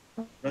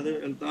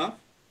 Brother Altaf?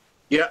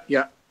 Yeah,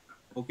 yeah.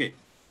 Okay.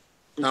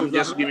 I'm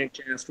just giving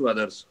chance to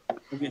others.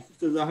 Okay,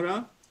 Sister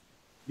Zahra,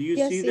 do you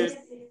see that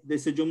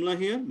there's a jumla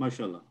here?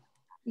 MashaAllah.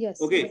 Yes.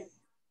 Okay. Yes.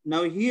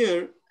 Now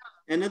here,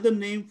 another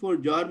name for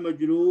jar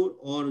majroor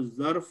or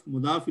zarf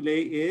mudaf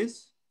ilay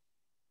is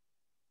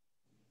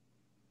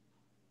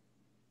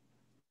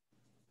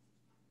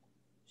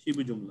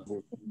shibu jumla.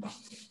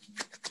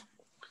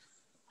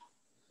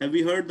 Have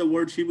we heard the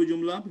word shibu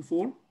jumla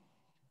before?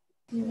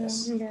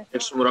 Yes.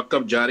 It's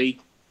murakkab jari.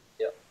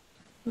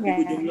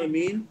 Shibu jumla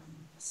means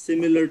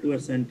similar to a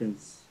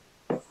sentence.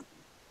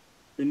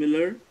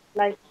 Similar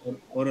Like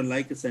or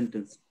like a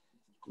sentence.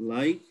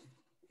 Like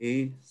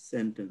a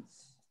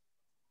sentence.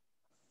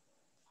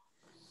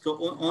 So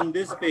on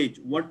this page,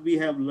 what we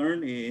have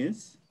learned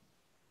is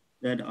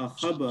that a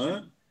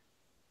khabar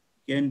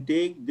can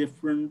take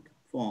different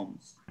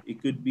forms.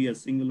 It could be a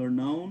singular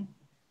noun,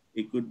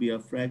 it could be a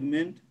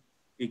fragment,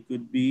 it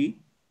could be,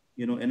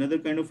 another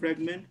kind of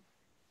fragment,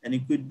 and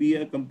it could be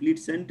a complete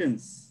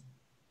sentence.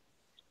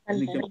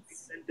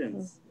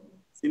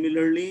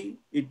 Similarly,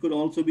 it could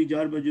also be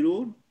jar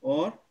majroor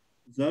or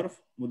zarf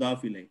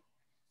mudaf ilay.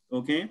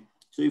 Okay,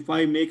 so if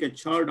I make a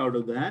chart out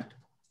of that.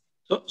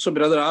 So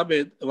Brother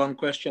Abid, one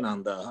question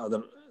on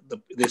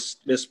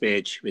this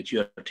page which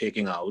you are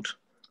taking out.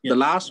 Yes. The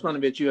last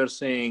one which you are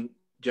saying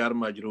jar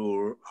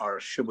majroor or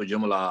shibu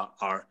jumla,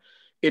 or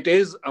it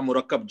is a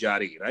murakkab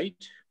jari, right?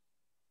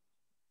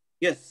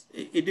 Yes,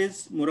 it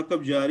is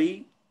murakkab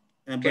jari.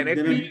 Can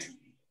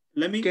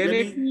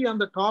it be on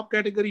the top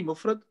category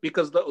mufrad?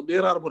 Because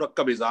there are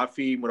murakkab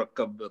izafi,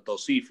 murakkab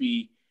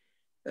tawsifi.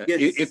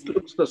 Yes. It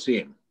looks the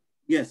same.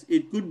 Yes,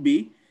 it could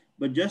be.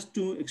 But just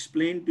to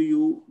explain to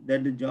you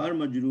that the jar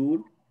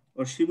majroor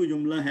or shibu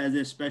jumla has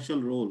a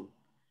special role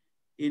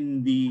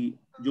in the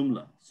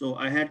jumla. So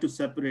I had to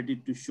separate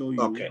it to show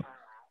you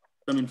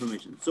some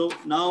information. So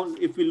now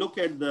if we look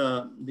at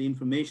the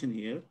information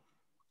here,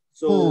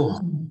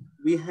 so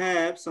we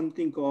have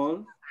something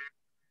called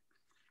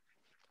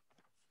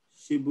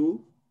shibu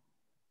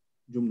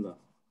jumla.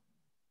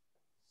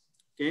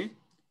 Okay.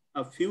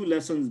 A few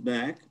lessons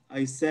back,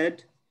 I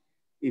said,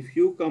 if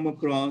you come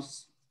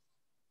across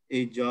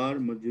a jar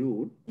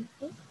majroor,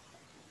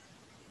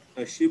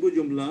 a shibu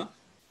jumla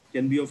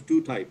can be of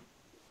two types.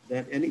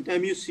 That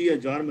anytime you see a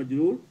jar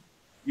majroor,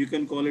 you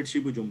can call it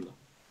shibu jumla.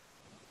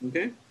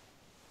 Okay.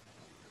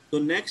 So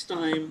next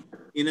time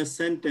in a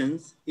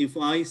sentence, if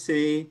I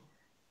say,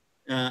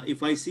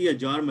 if I see a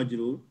jar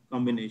majroor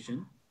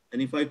combination,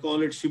 and if I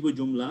call it shibu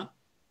jumla,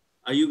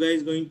 are you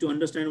guys going to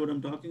understand what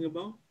I'm talking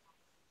about?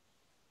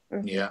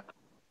 Yeah.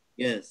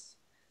 Yes.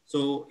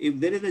 So if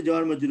there is a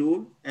jar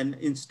majroor, and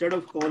instead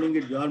of calling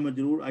it jar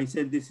majroor, I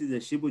said this is a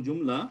shibu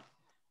jumla,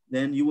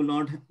 then you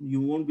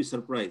won't be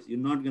surprised. You're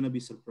not going to be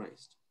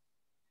surprised.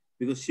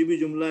 Because shibu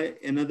jumla,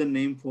 another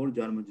name for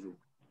jar majroor.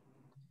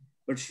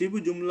 But shibu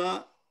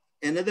jumla,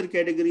 another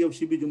category of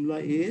shibu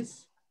jumla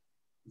is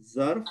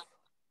zarf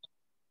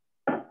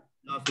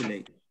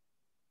ilay.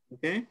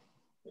 Okay.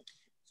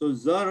 So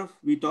zarf,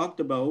 we talked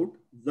about,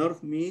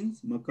 zarf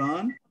means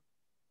makan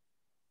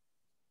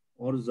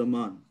or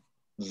zaman.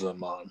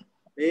 Zaman.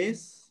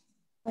 Place.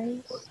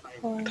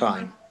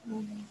 Time.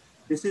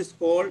 This is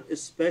called a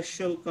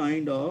special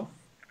kind of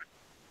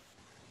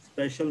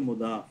special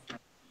mudaf.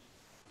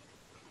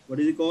 What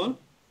is it called?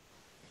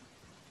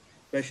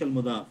 Special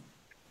mudaf.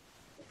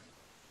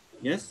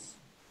 Yes.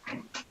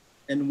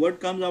 And what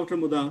comes after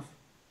mudaf?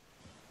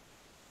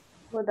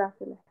 مضاف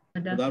إليه.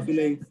 Mudaf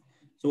ilayh.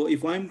 So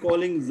if I'm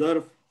calling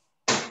zarf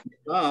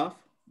mudaf,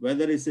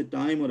 whether it's a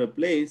time or a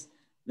place,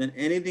 then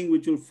anything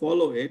which will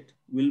follow it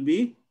will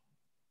be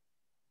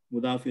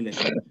mudaf ilayh.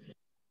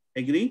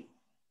 Agree?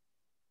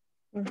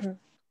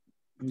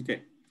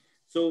 Okay.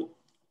 So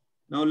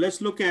now let's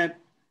look at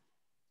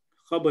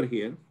khabar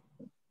here.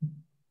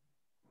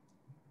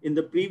 In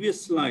the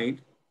previous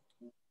slide,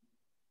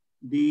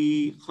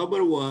 the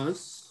khabar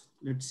was,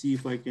 let's see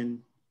if I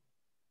can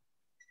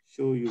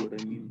show you what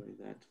I mean by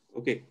that.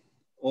 Okay.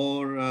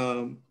 Or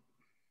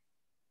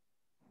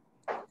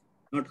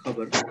not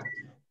khabar.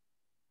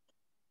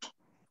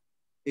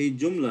 A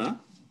jumla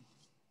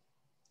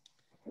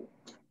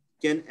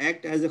can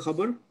act as a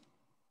khabar.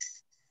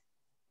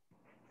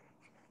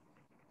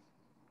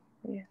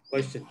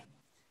 Yes.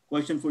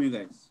 Question for you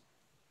guys.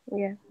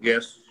 Yeah.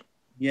 Yes.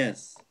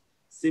 Yes.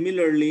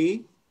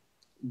 Similarly,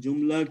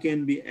 jumla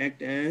can be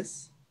act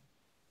as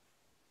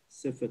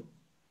sifat.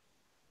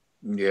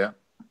 Yeah.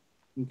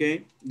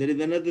 Okay. There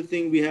is another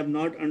thing we have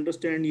not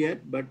understand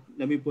yet, but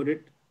let me put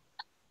it.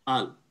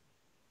 Hal.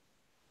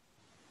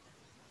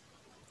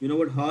 You know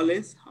what hal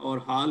is? Or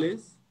hal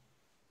is?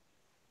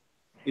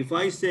 If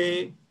I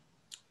say,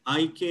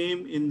 I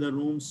came in the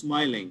room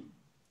smiling,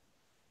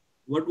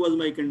 what was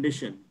my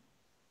condition?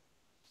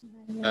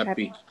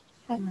 Happy.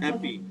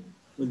 Happy.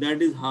 So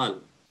that is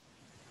hal.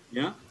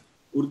 Yeah.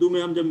 Urdu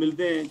में हम जब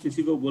मिलते हैं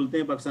किसी को बोलते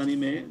हैं पाकिस्तानी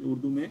में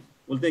उर्दू में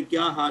बोलते हैं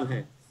क्या हाल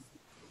है.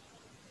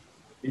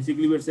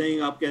 Basically we're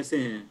saying आप कैसे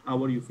हैं? How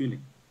are you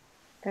feeling?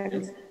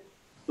 Yes.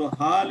 So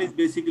hal is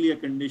basically a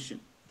condition.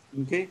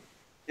 Okay.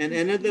 And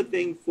another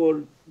thing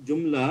for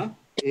jumla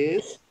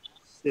is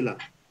sila.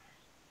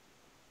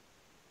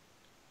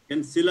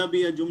 Can sila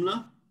be a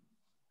jumla?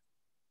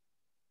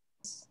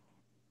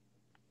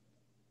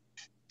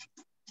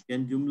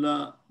 Can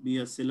jumla be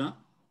a sila?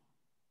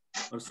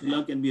 Or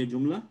sila can be a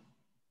jumla?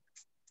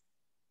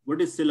 What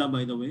is sila,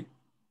 by the way?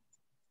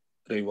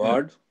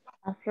 Reward.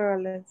 After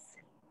all is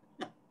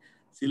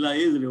Sila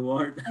is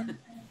reward.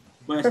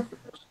 But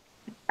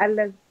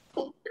الذي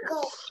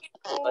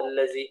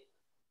الذي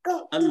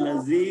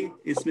al-lazi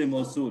isme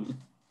mausul.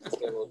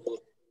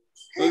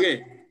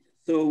 Okay.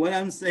 So what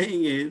I'm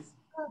saying is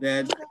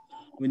that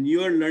when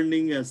you are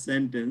learning a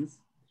sentence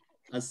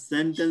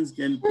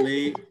can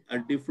play a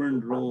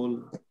different role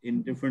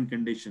in different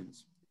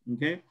conditions.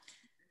 Okay.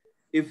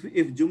 If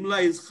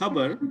jumla is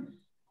khabar,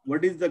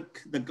 what is the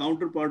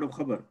counterpart of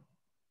khabar?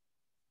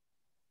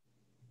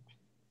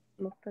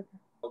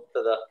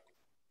 مبتدأ.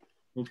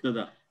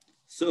 Mubtada.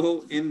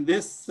 So in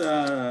this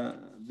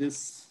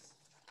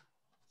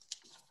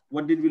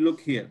what did we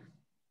look here?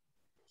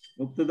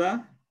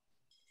 Mubtada,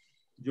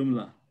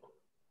 jumla.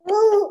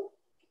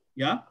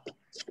 Yeah.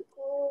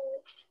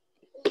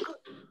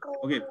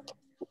 Okay.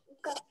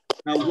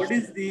 Now what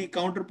is the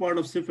counterpart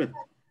of sifat?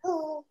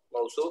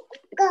 موصوف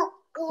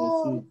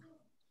Mawsuf.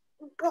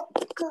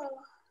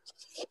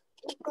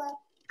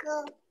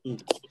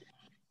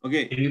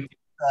 Okay. Can you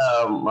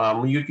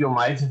mute your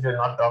mics if you're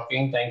not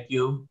talking? Thank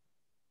you.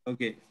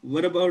 Okay.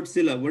 What about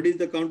sila? What is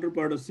the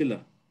counterpart of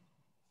sila?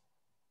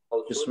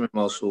 Ism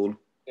mawsool.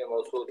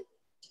 موصول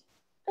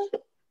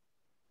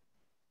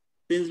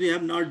Since we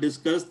have not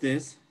discussed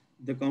this,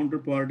 the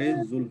counterpart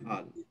is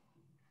zulhal.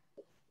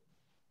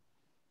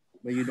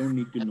 But you don't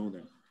need to know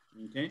that.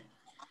 Okay.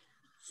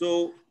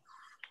 So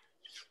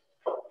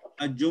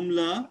a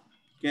jumla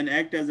can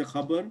act as a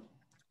khabar,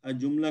 a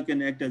jumla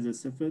can act as a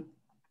sifat,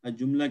 a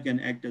jumla can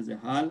act as a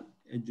hal,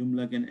 a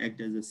jumla can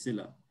act as a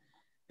sila.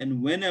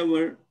 And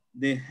whenever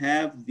they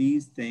have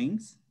these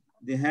things,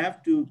 they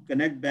have to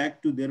connect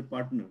back to their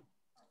partner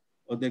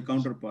or their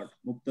counterpart.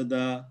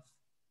 Mubtada,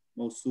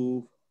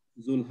 mawsuf,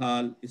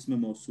 zulhal,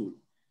 ism mawsul.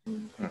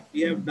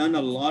 We have done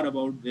a lot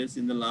about this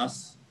in the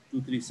last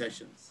 2-3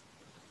 sessions.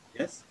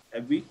 Yes,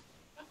 have we?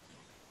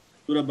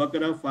 Surah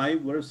Baqarah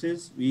 5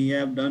 verses, we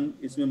have done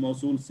ism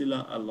mawsul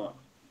sila a lot.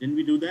 Didn't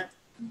we do that?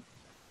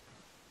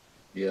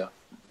 Yeah.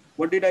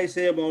 What did I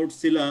say about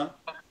sila?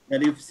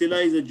 That if sila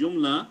is a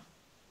jumla,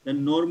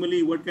 then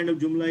normally what kind of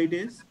jumla it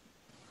is?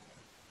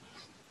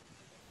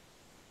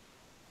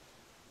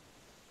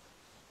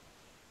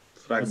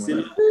 Fragment.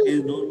 Sila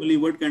is normally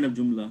what kind of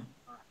jumla?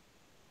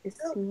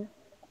 اسمية.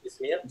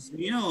 اسمية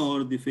Ismiya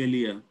or the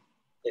failure?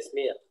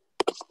 اسمية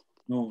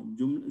No,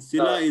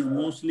 sila is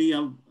mostly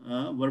a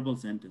verbal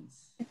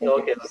sentence.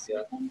 Okay.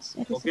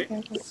 Okay,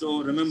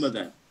 so remember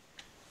that.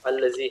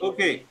 الذي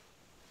Okay,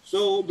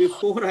 so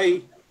before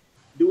I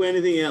do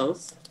anything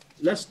else,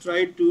 let's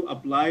try to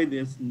apply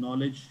this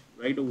knowledge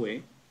right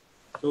away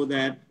so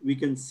that we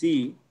can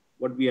see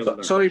what we have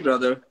learned. Sorry,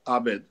 brother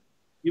Ahmed.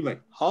 You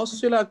right. How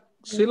sila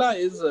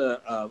is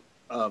a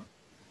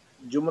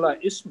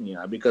jumla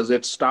ismiya because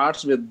it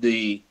starts with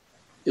the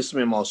ism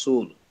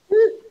mawsool.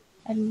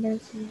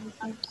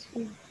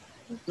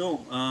 No,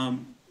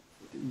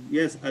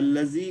 yes,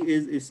 al-lazi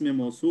is isme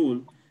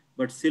mawsool,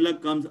 but sila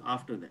comes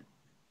after that.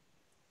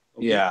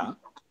 Okay? Yeah.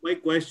 My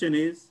question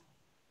is,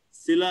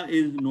 sila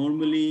is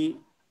normally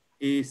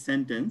a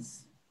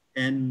sentence,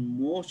 and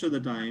most of the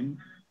time,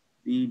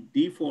 the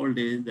default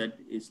is that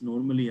it's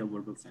normally a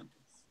verbal sentence.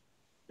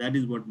 That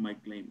is what my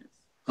claim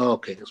is.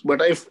 Okay,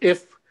 but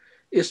if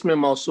ism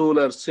mausul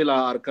or sila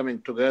are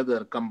coming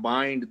together,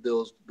 combined,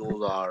 those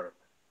are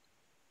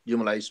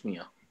jumla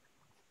ismiyya.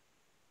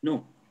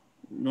 No,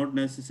 not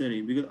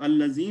necessary, because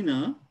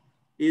al-lazina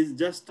is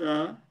just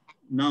a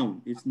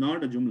noun. It's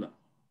not a jumla.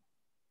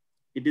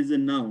 It is a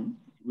noun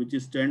which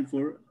is stand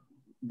for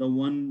the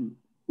one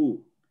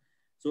who.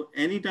 So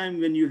anytime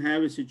when you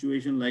have a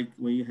situation like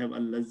when you have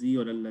al-lazi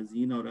or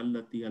al-lazina or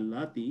al-lati,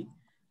 al-lati,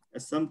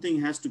 something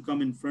has to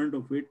come in front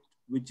of it,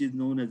 which is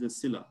known as a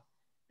sila.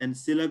 And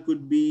sila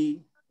could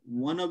be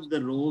one of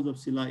the roles of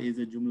sila is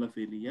a jumla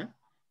fi'liya.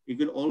 It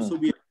could also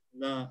be a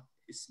jumla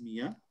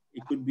ismiyya.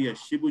 It could be a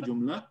shibu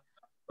jumla.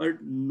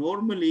 But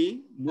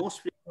normally,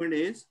 most frequent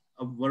is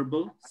a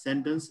verbal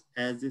sentence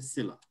as a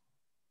sila.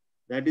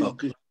 That is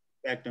the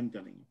fact I'm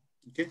telling you.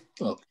 Okay?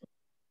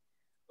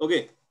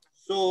 Okay.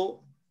 So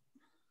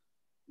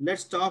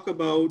let's talk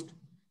about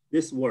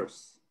this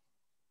verse.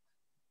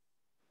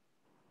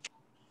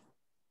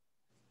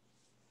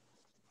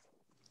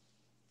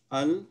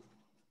 Al-hamdu.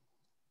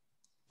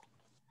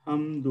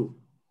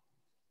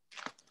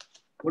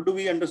 What do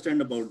we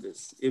understand about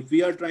this? If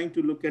we are trying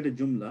to look at a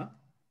jumla,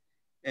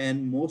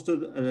 and most of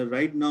the,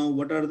 right now,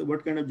 what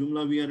kind of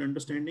jumla we are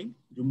understanding?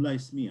 Jumla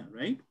ismiyya,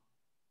 right?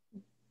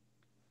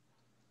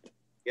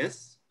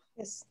 Yes?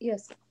 Yes.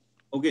 Yes.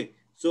 Okay.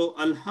 So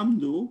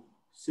alhamdu,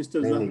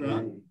 Sister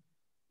Zahra.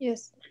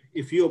 Yes.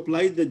 If you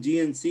apply the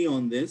GNC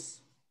on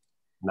this,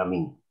 tell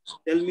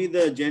me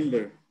the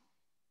gender.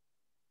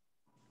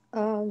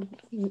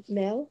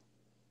 Male.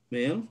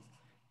 Male.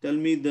 Tell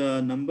me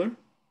the number.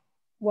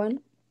 1.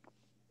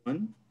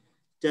 1.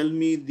 Tell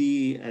me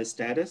the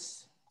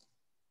status.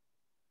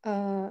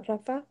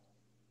 Rafa.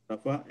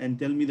 Rafa. And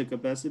tell me the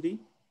capacity.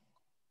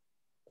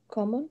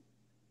 Common.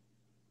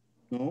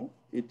 No,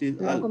 it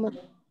is Al. al.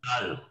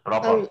 Al.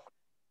 Proper.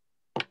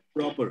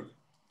 Proper.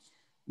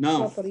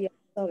 Now, Proper, yeah.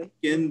 Sorry.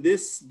 can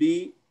this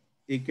be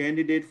a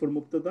candidate for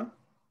mubtada?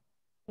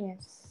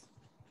 Yes.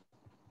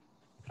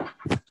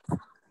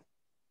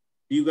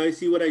 Do you guys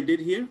see what I did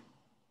here?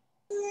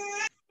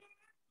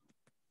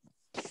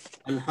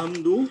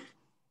 Alhamdu.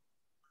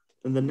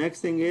 And the next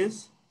thing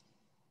is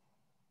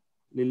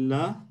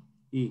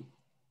lillahi.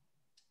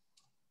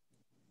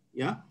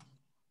 Yeah.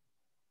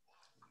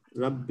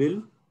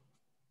 Rabbil.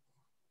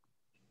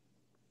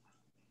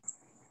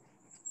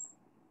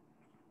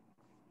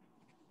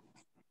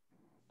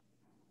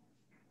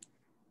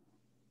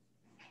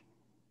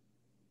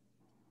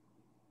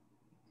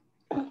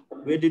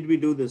 Where did we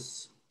do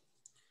this?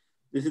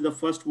 This is the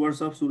first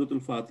verse of Surah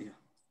Al-Fatiha.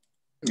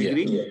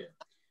 Agree? Yeah.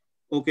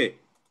 Okay.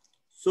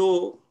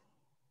 So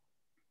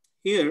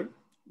here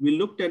we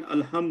looked at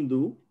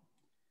Alhamdu.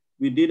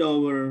 We did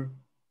the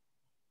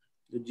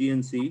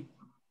GNC,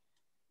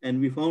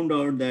 and we found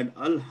out that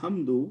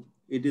Alhamdu,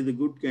 it is a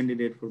good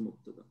candidate for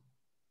mubtada.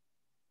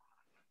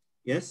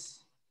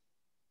 Yes?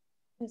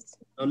 Yes.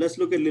 Now let's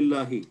look at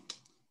lillahi.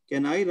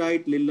 Can I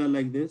write lillah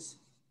like this?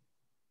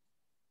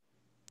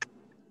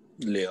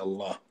 Li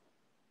Allah.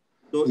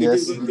 So it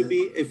is going to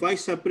be, if I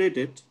separate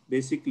it,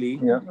 basically,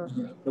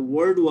 the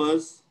word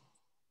was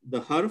the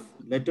harf,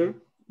 letter,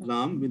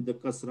 lam with the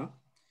kasra,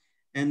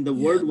 and the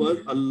word was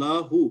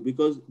Allahu,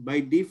 because by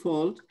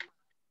default,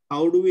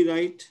 how do we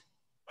write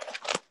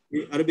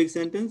the Arabic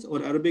sentence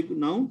or Arabic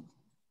noun?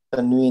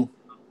 Tanween.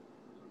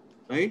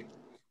 Right?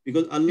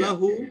 Because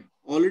Allahu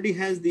already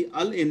has the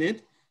al in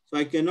it, so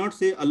I cannot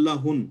say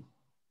Allahun.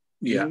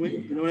 Yeah.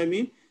 You know what I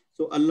mean?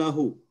 So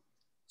Allahu.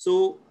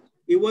 So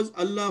it was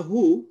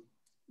Allahu.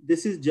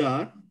 This is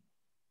jar.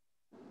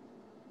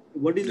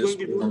 What is going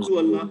to do to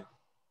Allah?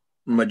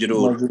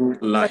 Majroor.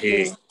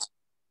 Lahi.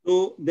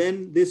 So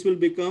then this will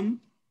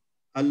become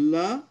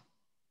Allah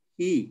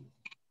He.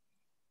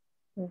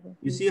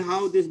 You see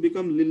how this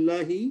become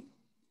Lillahi?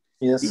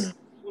 Yes. The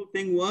whole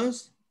thing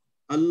was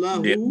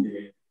Allahu,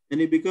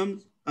 and it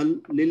becomes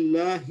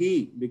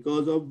Lillahi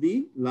because of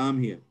the lam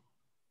here.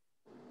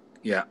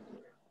 Yeah.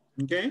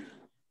 Okay.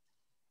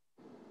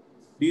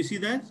 Do you see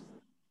that?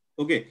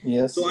 Okay.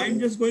 Yes. So I'm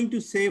just going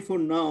to say for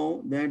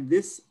now that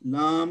this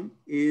lam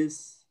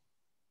is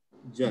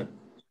jar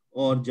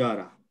or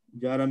jara.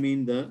 Jara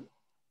mean the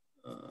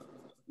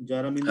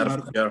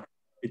harf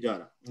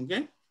jara.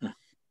 Okay.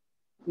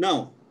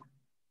 Now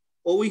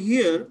over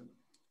here,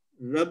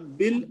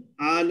 Rabbil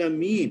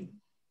Alameen.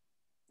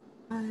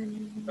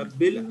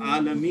 Rabbil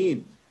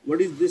Alameen. What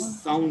does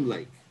this sound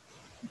like?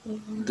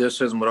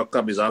 This is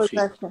Murakkab Izafi.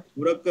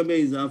 Murakkab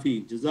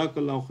Izafi.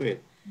 Jazakallah khair.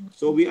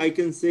 So I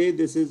can say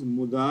this is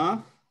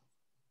Mudaf.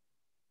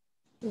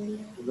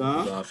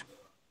 Mudaf.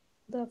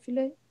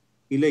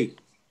 Ilay.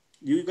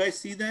 Do you guys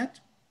see that?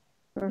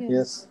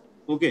 Yes.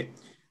 Okay.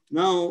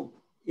 Now,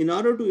 in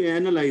order to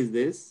analyze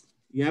this,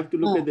 you have to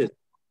look at this.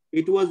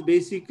 It was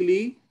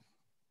basically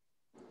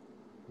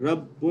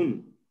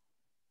Rabbun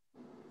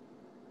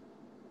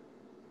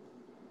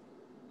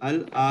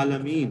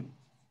al-Alameen.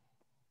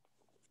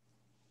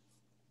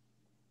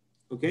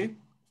 Okay.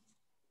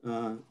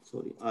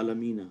 Sorry,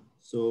 alamina.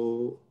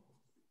 So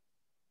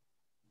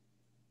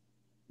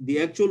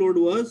the actual word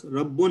was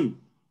rabbun.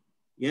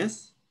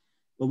 Yes.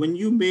 But when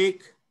you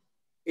make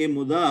a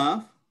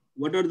mudaf,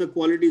 what are the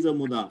qualities of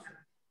mudaf?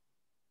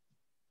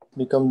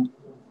 Become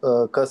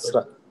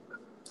kasra.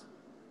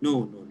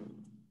 No.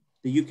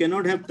 You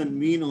cannot have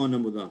tanween on a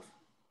mudaf.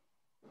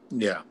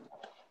 Yeah.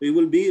 So it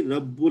will be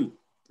rabbul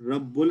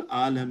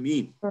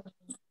alameen.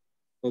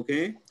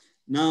 Okay.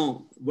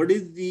 Now, what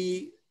is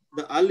the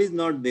al is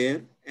not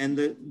there and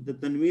the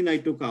tanween I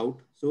took out.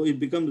 So it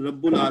becomes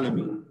rabbul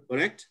alameen.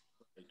 Correct?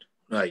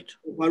 Right.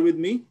 So far with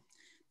me?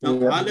 Now,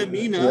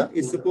 alamina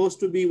is supposed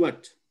to be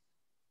what?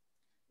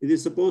 It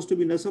is supposed to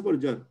be nasab or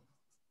jar?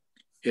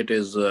 It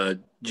is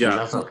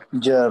jar.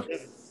 Jar.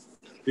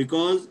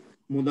 Because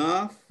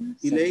mudaf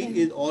ilay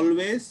is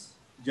always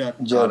jar.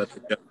 Jar.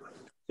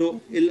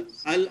 So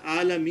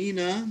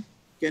al-alamina,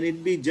 can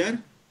it be jar?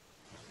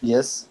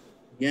 Yes.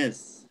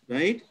 Yes,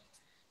 right?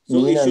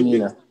 So Mina, it should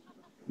Mina.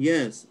 be,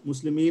 yes,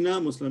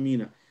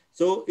 muslimina.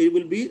 So it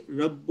will be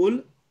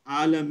rabbul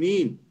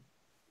alameen,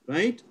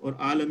 right? Or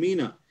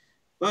alamina.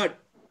 But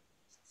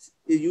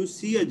you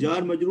see a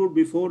jar majroor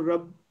before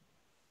rabb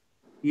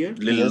here?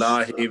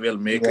 Lillahi will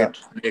make it.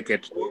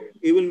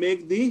 It will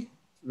make the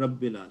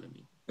rabbil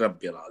alameen.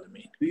 Rabbil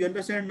alameen. Do you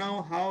understand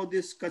now how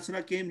this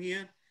kasra came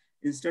here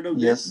instead of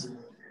Yes. this?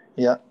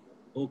 Yeah.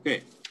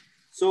 Okay.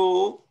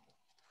 So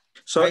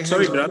sorry,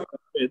 brother.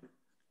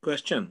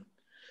 Question.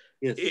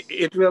 Yes.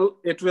 It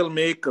will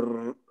make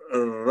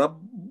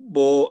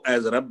Rabbo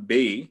as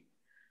Rabbi.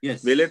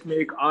 Yes. Will it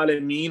make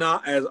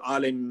Alamina as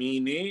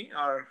Alamine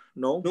or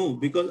no? No,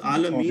 because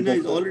alamina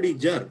is already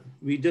jar.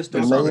 We just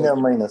talked about Mina it.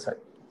 minus.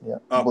 Yeah.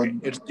 Okay,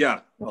 it's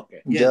jar.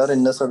 Okay. Jar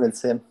and nasab is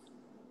same.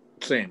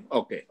 Same.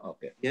 Okay.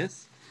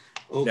 Yes.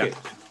 Okay. Yeah.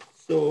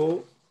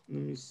 So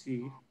let me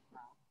see.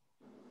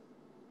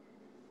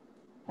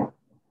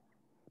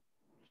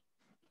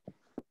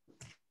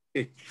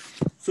 Okay.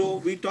 So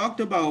we talked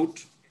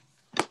about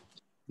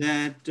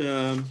that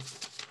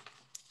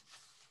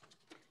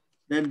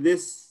that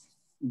this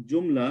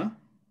jumla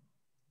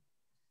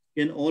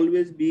can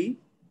always be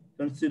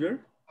considered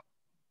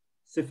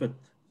sifat.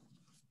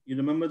 You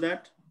remember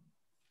that?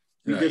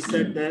 We just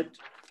said that.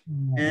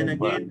 And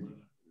again,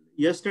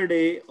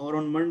 yesterday or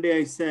on Monday,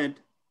 I said,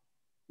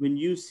 when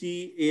you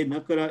see a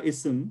nakara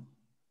ism,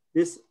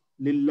 this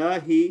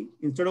lillahi,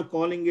 instead of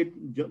calling it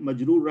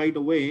majroor right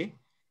away,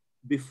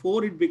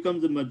 before it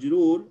becomes a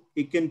majroor,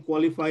 it can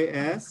qualify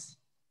as,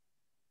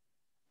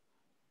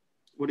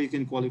 what it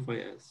can qualify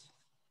as?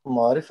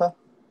 Ma'rifa.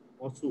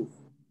 Mawsoof.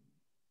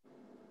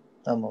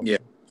 Yeah.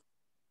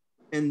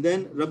 And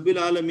then Rabbil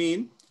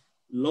Alameen,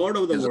 Lord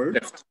of the world,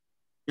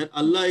 that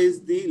Allah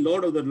is the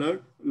Lord of the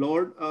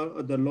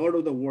Lord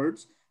of the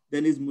words,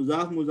 then is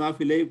muzaf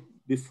ilay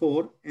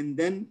before, and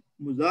then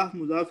muzaf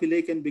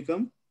ilay can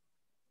become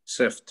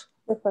sift.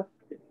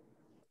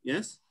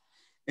 Yes.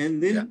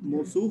 And then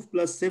mawsoof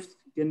plus sift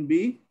can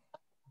be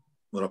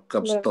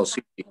murakkab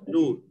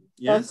tawsifi.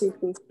 Yes.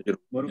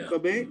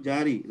 Murakkabe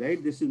jari,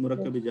 right? This is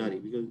murakkabe jari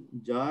because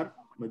jar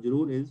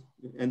majroor is,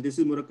 and this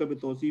is murakkabe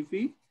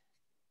tawsifi.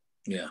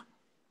 Yeah.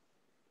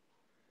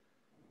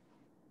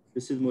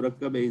 This is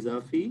murakkabe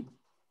izafi.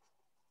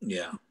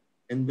 Yeah.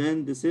 And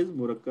then this is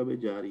murakkabe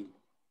jari.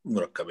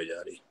 Murakkabe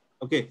jari.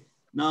 Okay.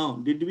 Now,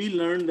 did we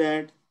learn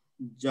that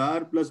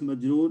jar plus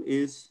majroor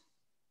is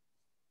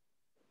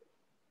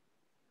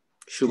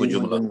Shubu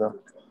jumla.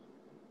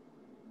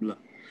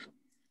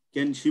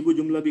 Can shibu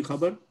jumla be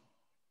khabar?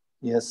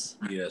 Yes.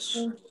 Yes.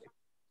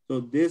 So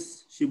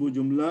this shibu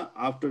jumla,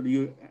 after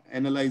you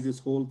analyze this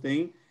whole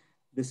thing,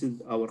 this is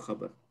our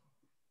khabar.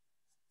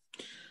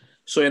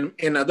 So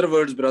in other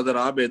words, Brother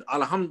Abid,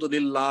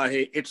 Alhamdulillah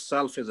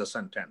itself is a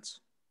sentence.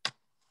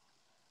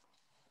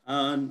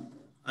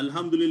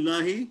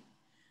 Alhamdulillah,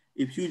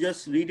 if you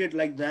just read it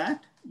like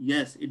that,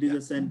 yes, it is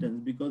a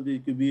sentence because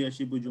it could be a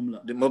shibu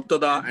jumla. The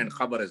mubtada and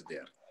khabar is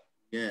there.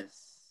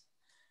 Yes.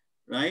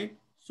 Right?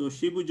 So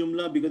shibu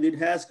jumla, because it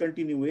has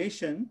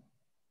continuation,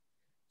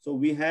 so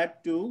we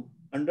had to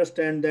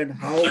understand that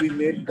how we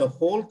made the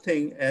whole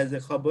thing as a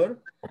khabar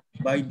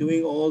by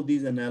doing all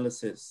these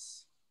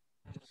analysis.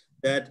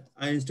 That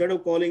instead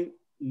of calling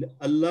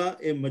Allah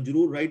a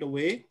majroor right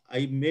away,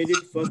 I made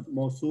it first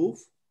mawsoof.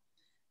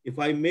 If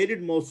I made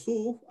it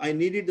mawsoof, I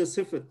needed the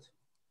sifat.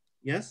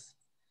 Yes.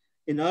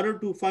 In order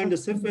to find the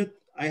sifat,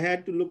 I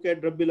had to look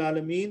at Rabbil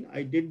Alameen.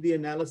 I did the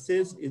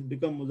analysis. It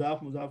become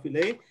muzaf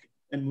ilay,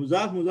 and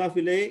muzaf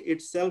ilay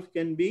itself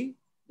can be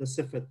the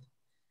sifat.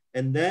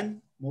 And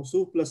then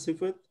mawsoof plus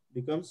sifat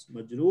becomes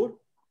majroor,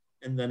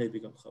 and then it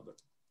becomes khabar,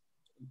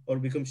 or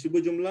becomes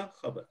shibu jumla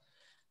khabar.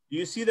 Do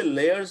you see the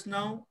layers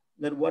now?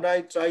 That what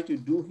I try to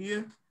do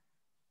here?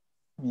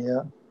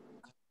 Yeah.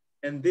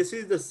 And this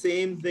is the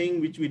same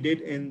thing which we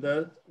did in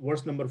the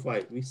verse number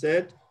 5. We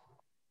said,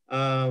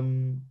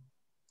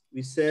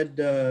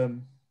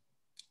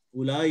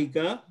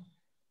 Ulaika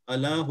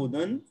ala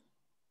hudan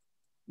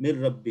min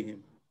rabbihim.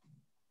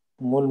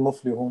 Mul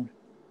muflihun.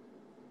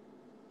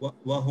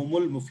 Wa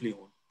humul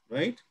muflihun,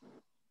 right?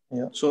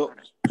 Yeah. So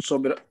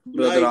Brother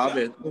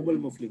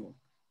Abid,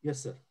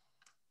 yes, sir.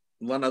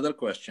 one other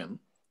question.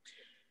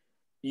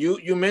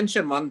 You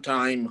mentioned one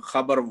time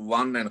Khabar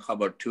 1 and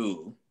Khabar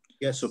 2.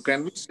 Yes. So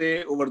can we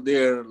say over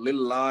there,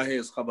 Lillah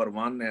is Khabar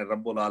 1 and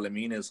Rabbul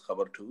Alameen is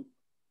Khabar 2?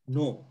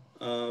 No,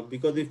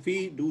 because if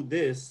we do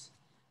this,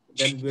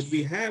 then when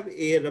we have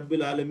a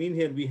Rabbil Alameen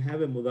here, we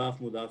have a mudaf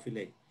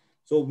ilayh.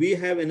 So we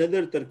have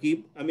another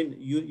tarkib. I mean,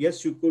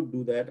 yes, you could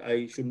do that.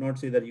 I should not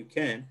say that you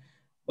can,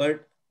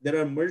 but there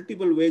are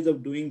multiple ways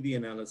of doing the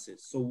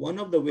analysis. So one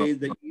of the ways,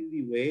 the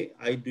easy way,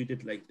 I did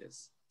it like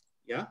this.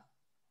 Yeah.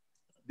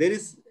 There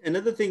is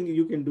another thing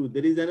you can do.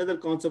 There is another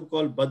concept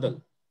called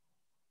badal.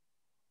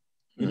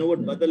 You know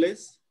what badal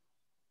is?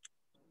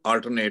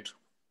 Alternate.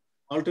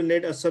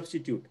 Alternate, a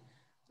substitute.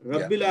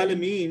 Rabbil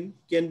Alameen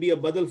can be a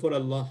badal for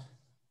Allah.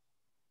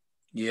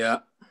 Yeah.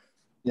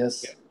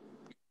 Yes.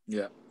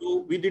 Yeah. So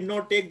we did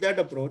not take that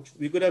approach.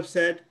 We could have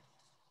said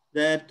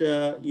that,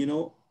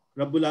 Rabbul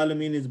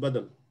Alameen is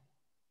badal.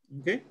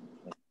 Okay.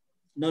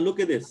 Now look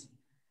at this.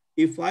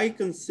 If I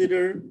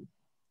consider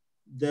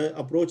the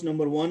approach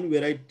number 1,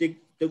 where I took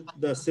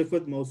the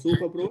sifat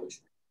mawsoof approach,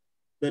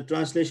 the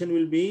translation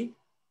will be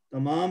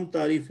tamam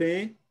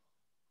tarife,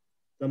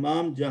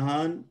 tamam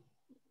jahan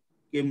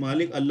के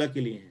मालिक अल्लाह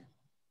के लिए हैं,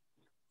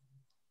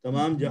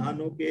 तमाम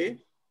जहानों के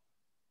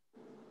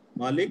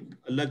मालिक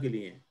अल्लाह के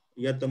लिए हैं,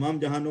 या तमाम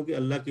जहानों के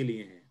अल्लाह के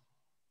लिए हैं,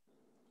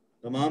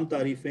 तमाम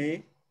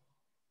तारीफें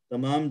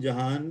तमाम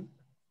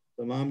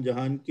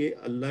जहान के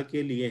अल्लाह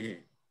के लिए हैं.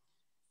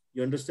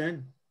 You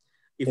understand?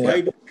 If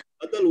I do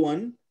other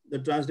one, the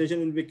translation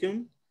will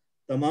become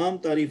तमाम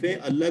तारीफें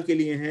अल्लाह के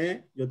लिए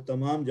हैं जो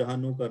तमाम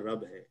जहानों का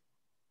रब है.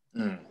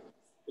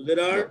 So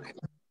there are,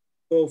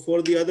 so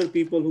for the other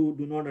people who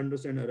do not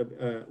understand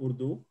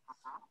Urdu,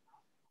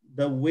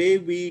 the way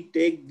we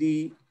take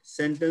the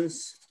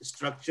sentence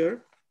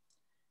structure,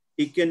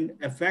 it can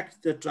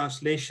affect the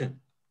translation.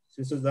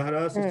 Sister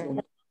Zahra, Sister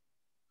Umar.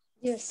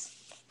 Yes.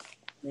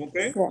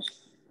 Okay. Yes.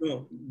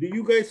 So, do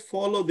you guys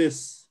follow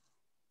this?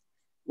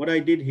 What I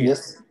did here?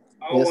 Yes.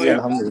 Yes.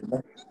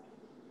 Alhamdulillah.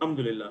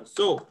 Alhamdulillah.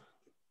 So,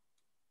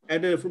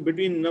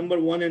 between number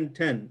 1 and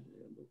 10,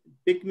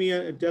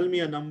 tell me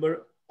a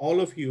number, all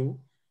of you,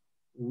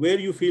 where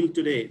you feel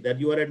today, that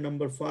you are at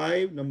number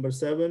 5, number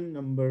 7,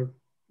 number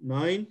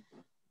 9,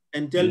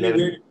 and tell 11.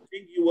 Me where you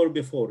think you were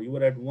before. You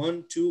were at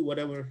 1, 2,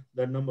 whatever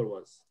that number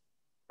was.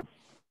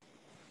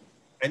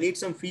 I need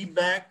some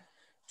feedback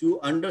to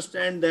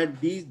understand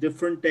that these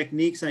different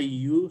techniques I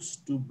use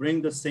to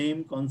bring the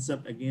same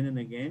concept again and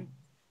again.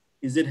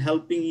 Is it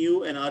helping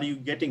you, and are you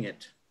getting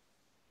it?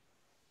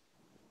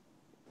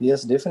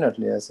 Yes,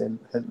 definitely. I said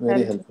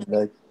very helpful.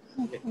 Like,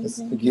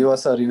 give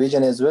us a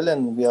revision as well,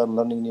 and we are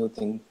learning new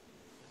things.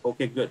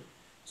 Okay, good.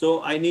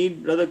 So I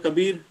need Brother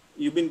Kabir.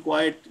 You've been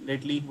quiet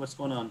lately. What's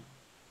going on?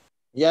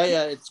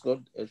 Yeah, it's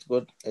good. It's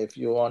good. If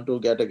you want to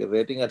get a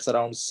rating, it's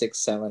around 6,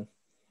 7.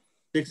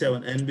 6,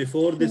 7. And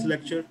before this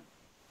lecture?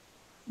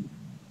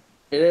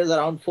 It is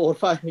around 4,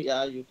 5.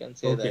 Yeah, you can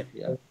say that.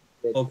 Yeah.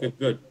 Okay,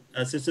 good.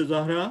 Sister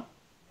Zahra?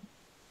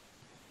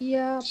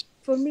 Yeah,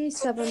 for me,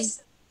 7.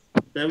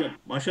 7.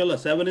 MashaAllah.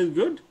 7 is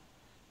good.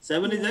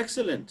 7 is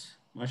excellent.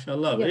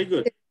 MashaAllah. Very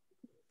good.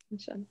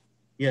 Inshallah.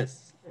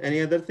 Yes.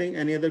 Any other thing?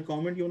 Any other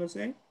comment you want to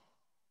say?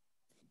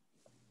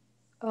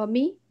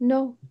 Me?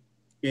 No.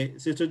 Okay.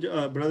 Sister,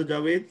 Brother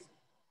Javed?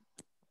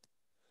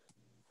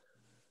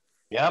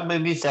 Yeah,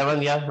 maybe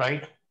 7. Yeah,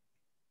 right.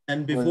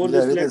 And before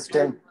this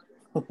lecture?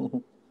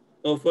 10.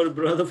 Oh, for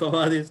Brother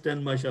Fawad is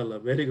 10, mashallah.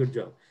 Very good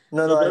job.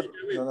 No,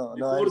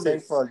 I'm saying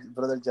for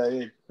Brother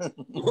Javed.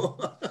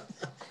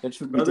 It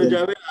should be Brother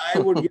Javed, I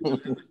would give 11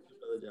 to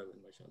Brother Javed,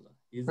 mashallah.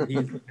 He's the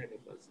kind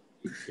of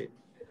person.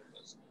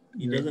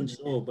 He doesn't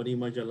show, but he,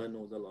 mashallah,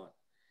 knows a lot.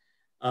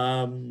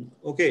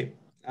 Okay.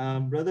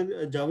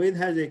 Brother Javed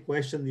has a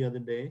question the other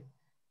day.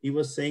 He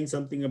was saying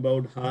something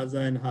about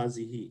Haza and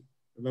Hazihi.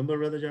 Remember,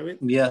 Brother Javed?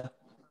 Yeah.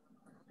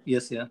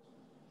 Yes, yeah.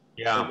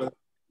 Yeah.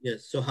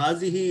 Yes. So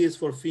Hazihi is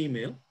for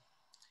female,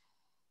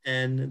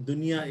 and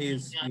Dunya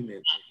is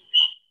female.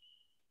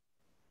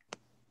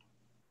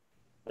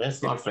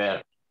 That's not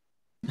fair.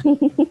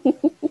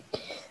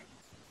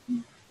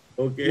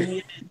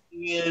 Okay.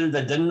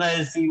 The Jannah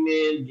is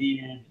female.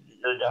 The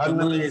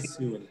Jahannam is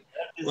female.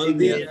 Well,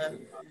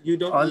 you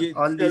don't.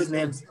 All these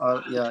names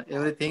are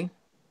everything,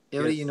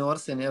 every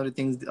universe and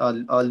everything.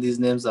 All these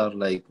names are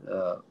like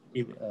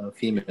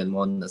female,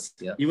 monas.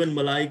 Yeah. Even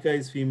Malaika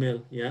is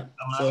female. Yeah.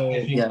 So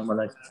yeah,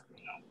 Malaika.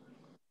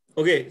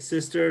 Okay,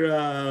 Sister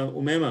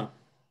Umema.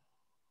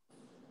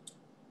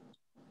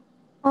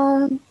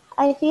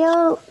 I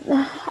feel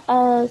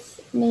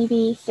as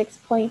maybe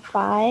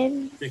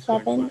 6.5,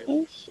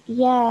 7-ish.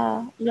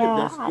 Yeah.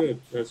 That's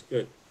good. That's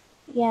good.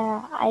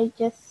 Yeah, I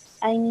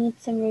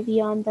need some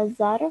review on the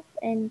zarf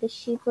and the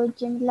shibu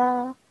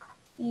jumlah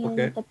and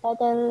the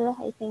badal.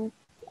 I think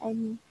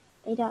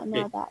I don't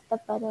know that the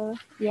badal.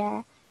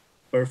 Yeah.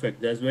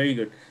 Perfect. That's very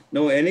good.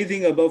 No,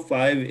 anything above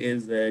 5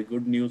 is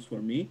good news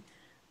for me,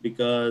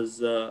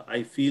 because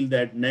I feel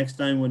that next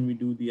time when we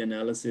do the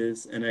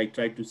analysis and I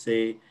try to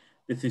say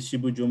this is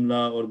shibu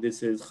jumla, or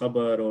this is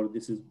khabar, or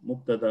this is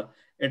mubtada,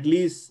 at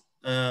least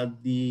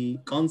the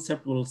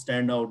concept will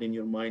stand out in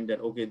your mind that,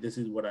 okay, this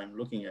is what I'm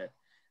looking at.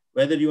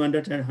 Whether you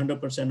understand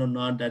 100% or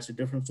not, that's a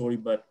different story.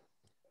 But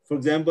for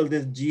example,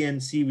 this G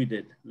and C we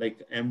did,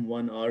 like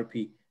M1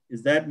 RP,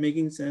 is that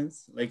making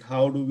sense? Like,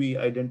 how do we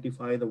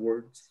identify the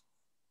words?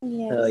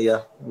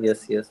 Yeah.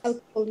 Yes.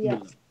 Helpful, yeah.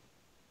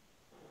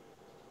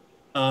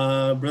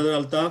 Brother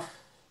Altaf?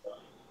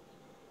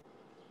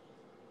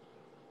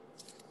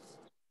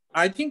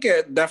 I think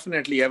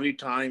definitely every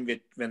time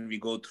when we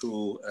go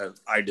through,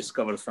 I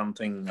discover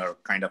something or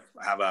kind of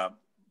have a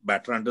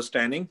better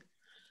understanding.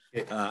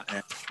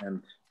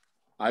 And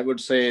I would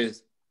say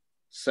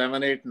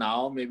 7, 8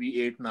 now,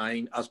 maybe 8,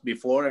 9 us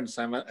before, and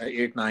 7,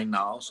 8, 9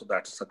 now. So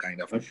that's the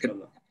kind of.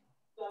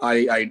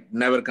 I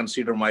never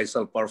consider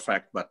myself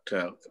perfect, but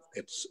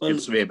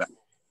it's way back.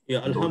 Yeah,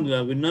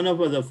 alhamdulillah. None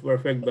of us are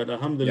perfect, but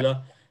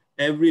alhamdulillah,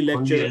 every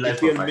lecture,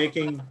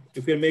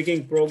 if you're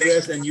making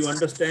progress and you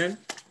understand,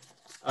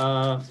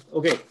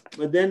 okay.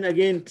 But then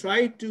again,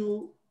 try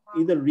to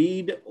either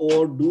read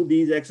or do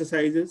these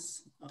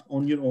exercises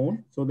on your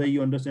own so that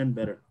you understand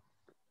better.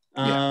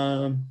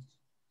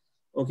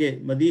 Okay,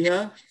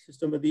 Madiha,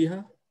 Sister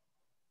Madiha.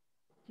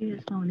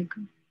 Yes,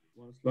 Assalamualaikum.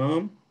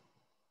 Islam.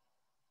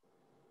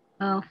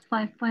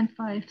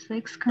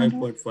 5.56 kind of.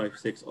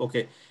 5.56.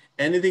 Okay.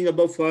 Anything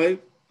above 5,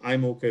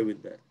 I'm okay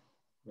with that.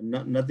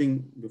 But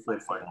nothing before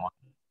 5.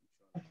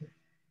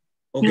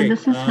 Okay. Yeah,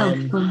 this is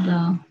helpful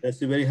though. That's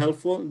very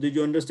helpful. Did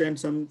you understand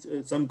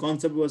some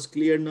concept was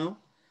clear now?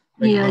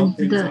 Like yeah, how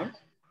things are?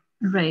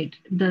 Right.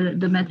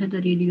 The method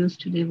that you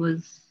used today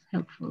was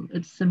helpful.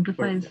 It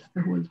simplifies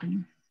the whole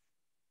thing.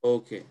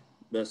 Okay,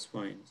 that's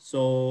fine.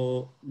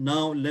 So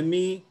now let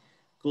me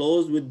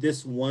close with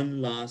this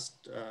one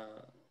last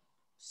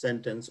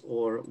sentence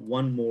or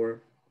one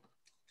more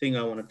thing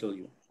I want to tell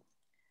you.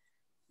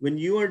 When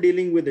you are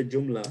dealing with a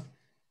jumla,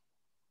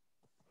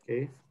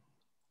 okay,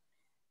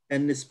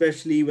 and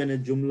especially when a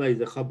jumla is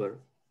a khabar,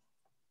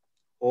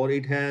 or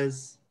it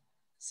has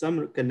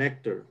some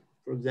connector.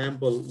 For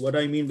example, what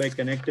I mean by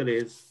connector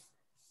is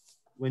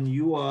when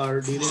you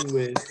are dealing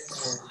with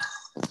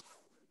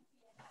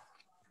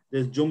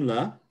this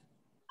jumla,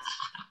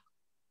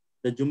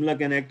 the jumla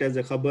can act as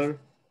a khabar,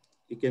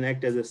 it can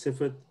act as a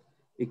sifat,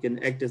 it can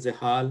act as a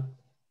hal,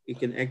 it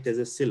can act as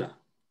a sila.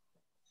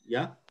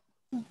 Yeah?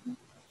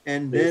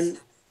 And then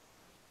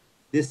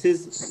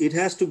it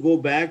has to go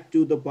back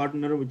to the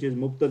partner, which is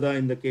mubtada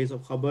in the case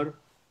of khabar,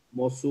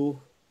 mawsuf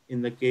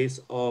in the case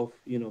of,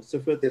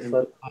 sifat, and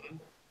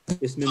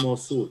ismi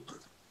mawsul.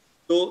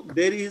 So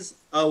there is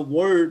a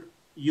word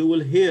you will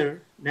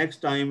hear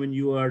next time when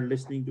you are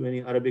listening to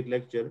any Arabic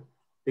lecture.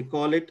 They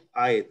call it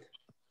ayat.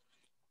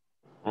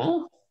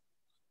 Huh?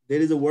 There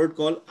is a word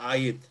called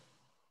ayat.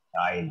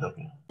 Ayat,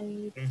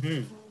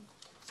 okay.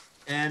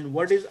 And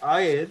what is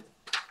ayat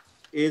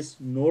is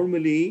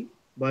normally,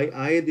 by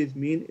ayat it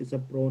means it's a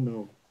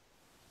pronoun.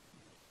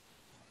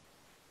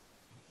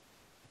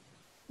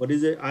 What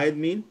does ayat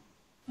mean?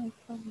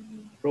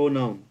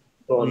 Pronoun.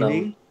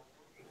 Meaning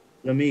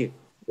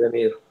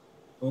zamir.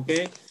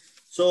 Okay.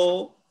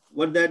 So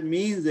what that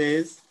means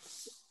is,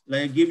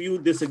 like, I give you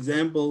this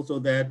example so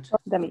that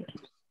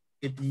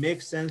it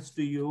makes sense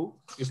to you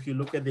if you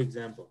look at the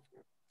example.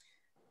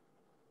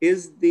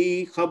 Is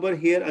the khabar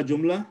here a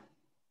jumla?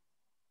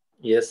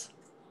 Yes.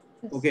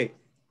 Okay.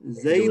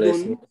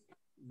 Zaydun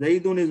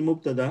is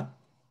mubtada.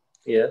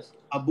 Yes.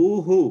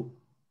 Abuhu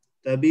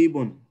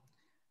tabibun.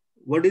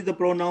 What is the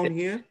pronoun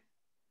here?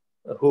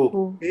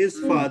 Who? His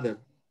father.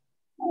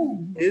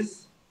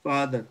 His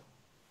father.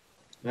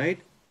 Right?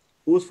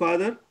 Whose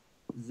father?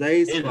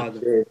 Zayd's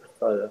father.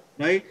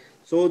 Right?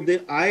 So the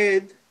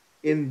ayat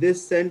in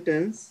this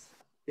sentence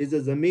is a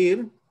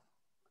zamir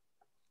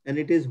and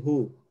it is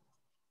who.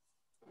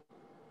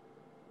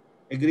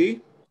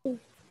 Agree?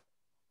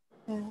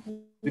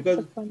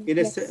 Because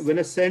when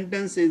a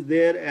sentence is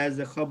there as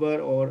a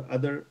khabar or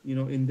other,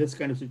 in this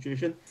kind of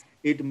situation,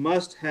 it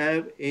must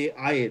have a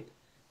ayat,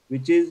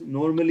 which is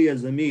normally a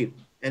zamir,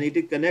 and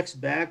it connects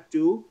back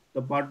to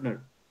the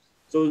partner.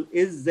 So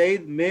is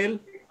Zayd male?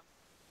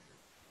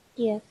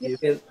 Yes. You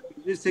can, is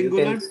it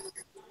singular?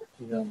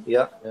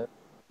 Yeah.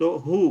 So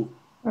who?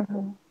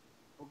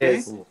 Okay.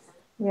 Yes.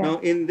 Now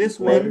in this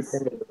one,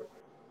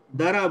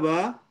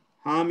 daraba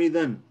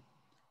hamidan,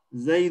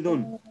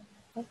 Zaydun.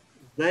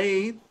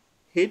 Zayd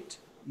hit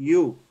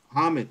you,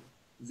 Hamid.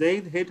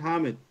 Zayd hit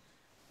Hamid.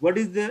 What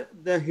is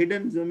the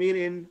hidden zamir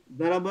in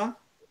daraba?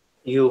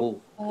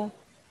 You.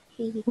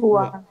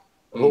 Huwa.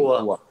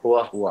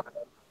 Huwa.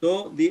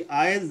 So the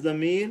ayat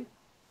zamir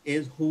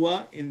is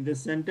huwa in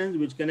this sentence,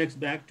 which connects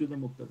back to the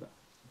mubtada.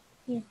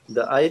 Yes.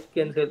 The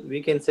ayat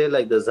we can say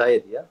like the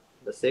Zaid, yeah?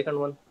 The second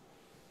one.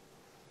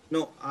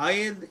 No,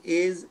 ayat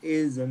is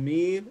a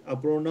zamir, a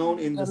pronoun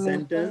in the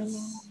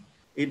sentence.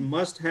 It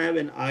must have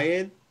an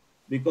ayat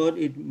because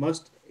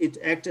it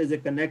acts as a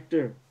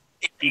connector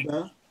to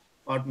the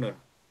partner.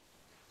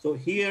 So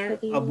here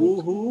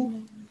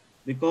abuhu,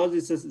 because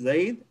it says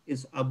Zaid,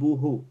 is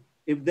abuhu.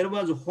 If there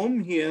was hum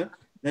here,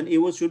 then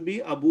it should be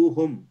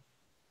abuhum.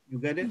 You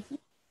get it?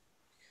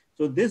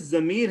 So this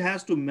zamir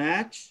has to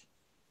match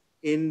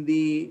in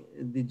the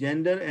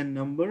gender and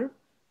number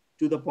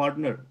to the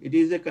partner. It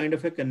is a kind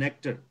of a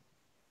connector.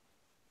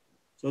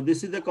 So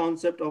this is the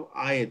concept of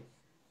ayat.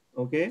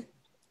 Okay.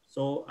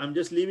 So I'm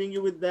just leaving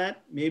you with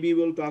that. Maybe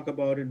we'll talk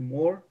about it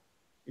more,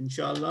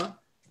 inshallah.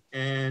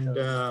 And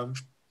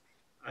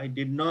I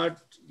did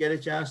not get a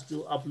chance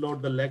to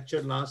upload the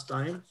lecture last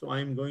time. So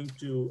I'm going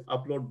to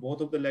upload both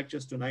of the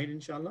lectures tonight,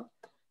 inshallah.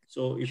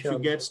 So if you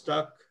get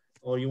stuck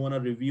or you want to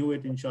review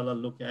it, inshallah,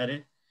 look at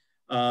it.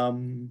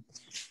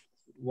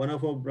 One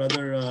of our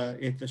brother,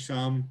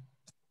 Ihtisham,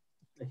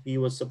 he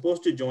was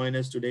supposed to join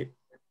us today,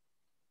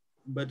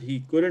 but he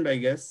couldn't, I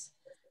guess.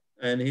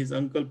 And his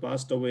uncle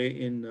passed away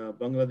in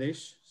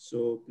Bangladesh.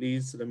 So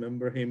please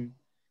remember him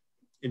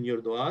in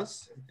your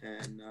du'as.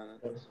 And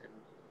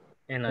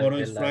tomorrow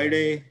is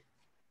Friday.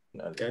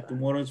 Yeah,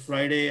 tomorrow is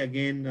Friday.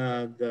 Again,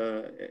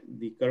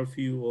 the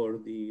curfew or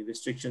the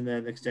restriction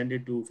that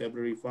extended to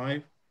February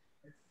 5.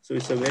 So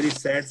it's a very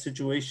sad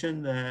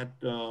situation that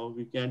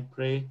we can't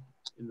pray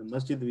in the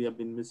masjid. We have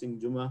been missing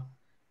Jummah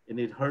and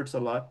it hurts a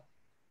lot.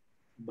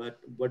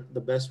 But what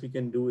the best we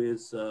can do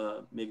is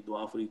make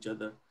dua for each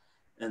other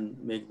and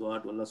make dua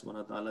to Allah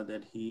subhanahu wa ta'ala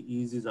that he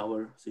eases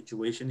our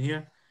situation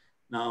here.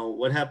 Now,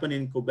 what happened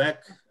in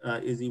Quebec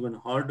is even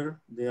harder.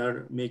 They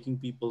are making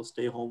people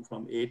stay home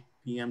from 8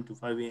 p.m. to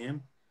 5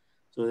 a.m.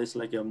 So it's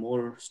like a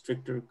more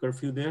stricter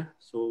curfew there.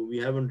 So we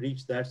haven't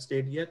reached that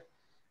state yet.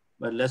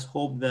 But let's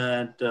hope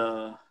that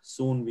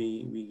soon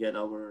we get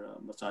our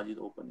masajid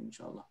open,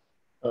 inshallah.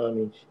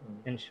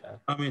 Inshallah.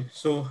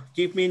 So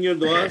keep me in your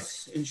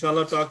du'as.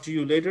 Inshallah, talk to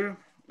you later.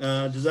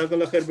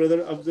 Jazakallah khair,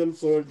 brother Afzal,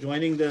 for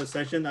joining the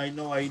session. I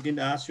know I didn't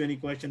ask you any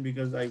question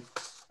because I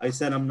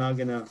said I'm not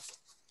gonna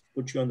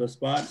put you on the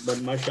spot, but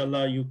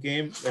mashallah, you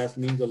came. That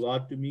means a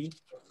lot to me.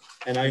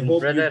 And I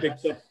hope brother, you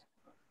picked up.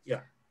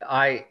 Yeah.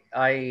 I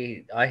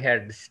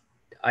had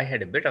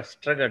a bit of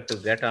struggle to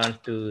get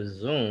onto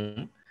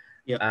Zoom.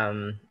 Yeah.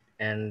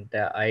 And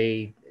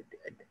I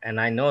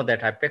know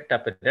that I picked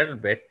up a little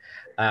bit,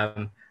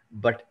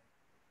 but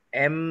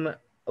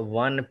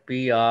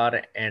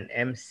M1PR and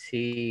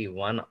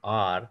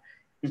MC1R,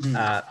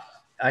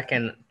 I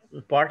can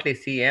partly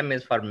see M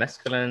is for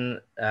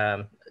masculine.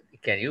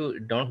 Can you,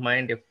 don't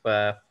mind if...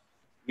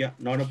 Yeah,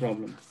 not a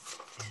problem.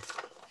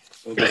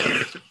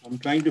 Okay. I'm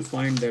trying to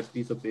find that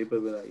piece of paper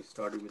where I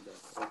started with that.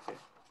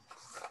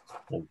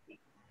 Okay.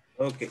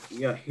 Okay,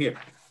 yeah, here.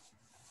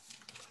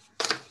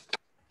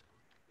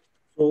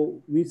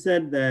 So we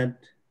said that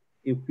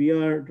if we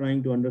are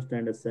trying to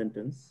understand a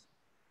sentence,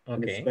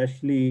 and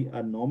especially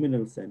a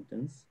nominal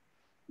sentence,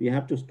 we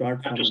have to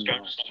start from a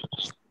noun.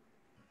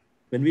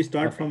 When we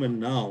start from a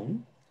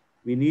noun,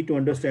 we need to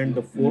understand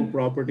the 4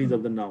 properties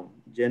of the noun: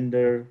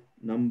 gender,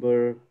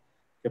 number,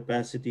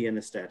 capacity,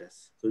 and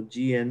status. So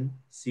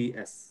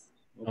GNCS.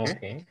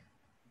 Okay.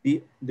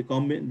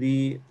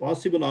 The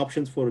possible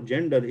options for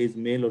gender is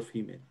male or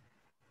female.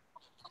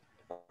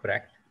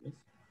 Correct.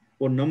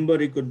 For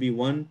number, it could be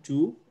 1,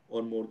 2,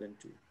 or more than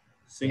 2.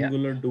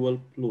 Singular, dual,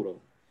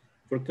 plural.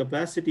 For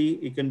capacity,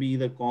 it can be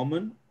either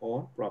common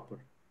or proper.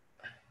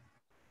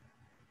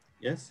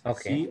 Yes,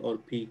 C or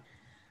P.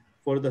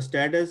 For the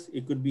status,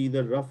 it could be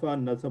either rafa,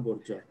 nasab, or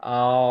jar.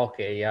 Oh,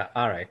 okay, yeah,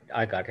 all right,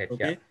 I got it.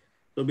 Okay, yeah.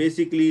 So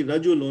basically,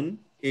 rajulun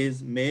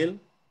is male,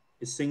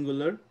 is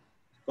singular,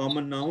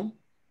 common noun,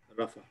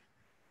 rafa.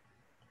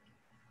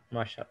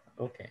 Mashallah.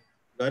 Okay.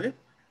 Got it?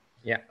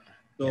 Yeah.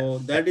 So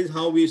that is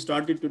how we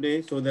started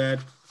today, so that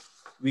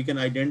we can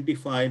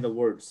identify the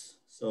words.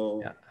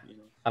 So, you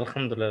know.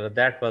 Alhamdulillah,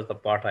 that was the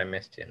part I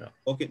missed, you know.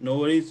 Okay, no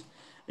worries.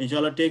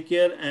 Inshallah, take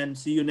care and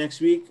see you next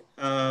week.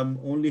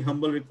 Only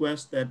humble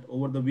request that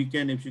over the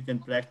weekend, if you can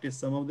practice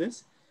some of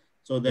this,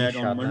 so that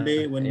on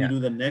Monday, when we do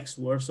the next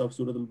verse of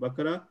Surah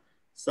Al-Baqarah,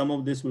 some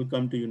of this will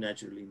come to you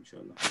naturally,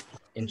 inshallah.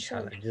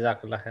 Inshallah.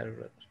 Jazakallah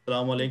khair.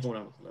 Assalamu alaikum wa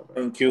rahmatullah.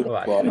 Thank you.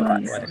 Wa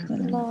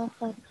alaikum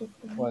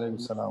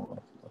assalam.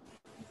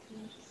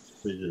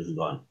 This is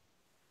gone.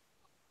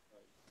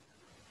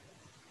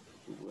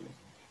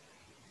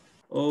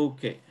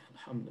 Okay,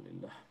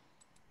 alhamdulillah.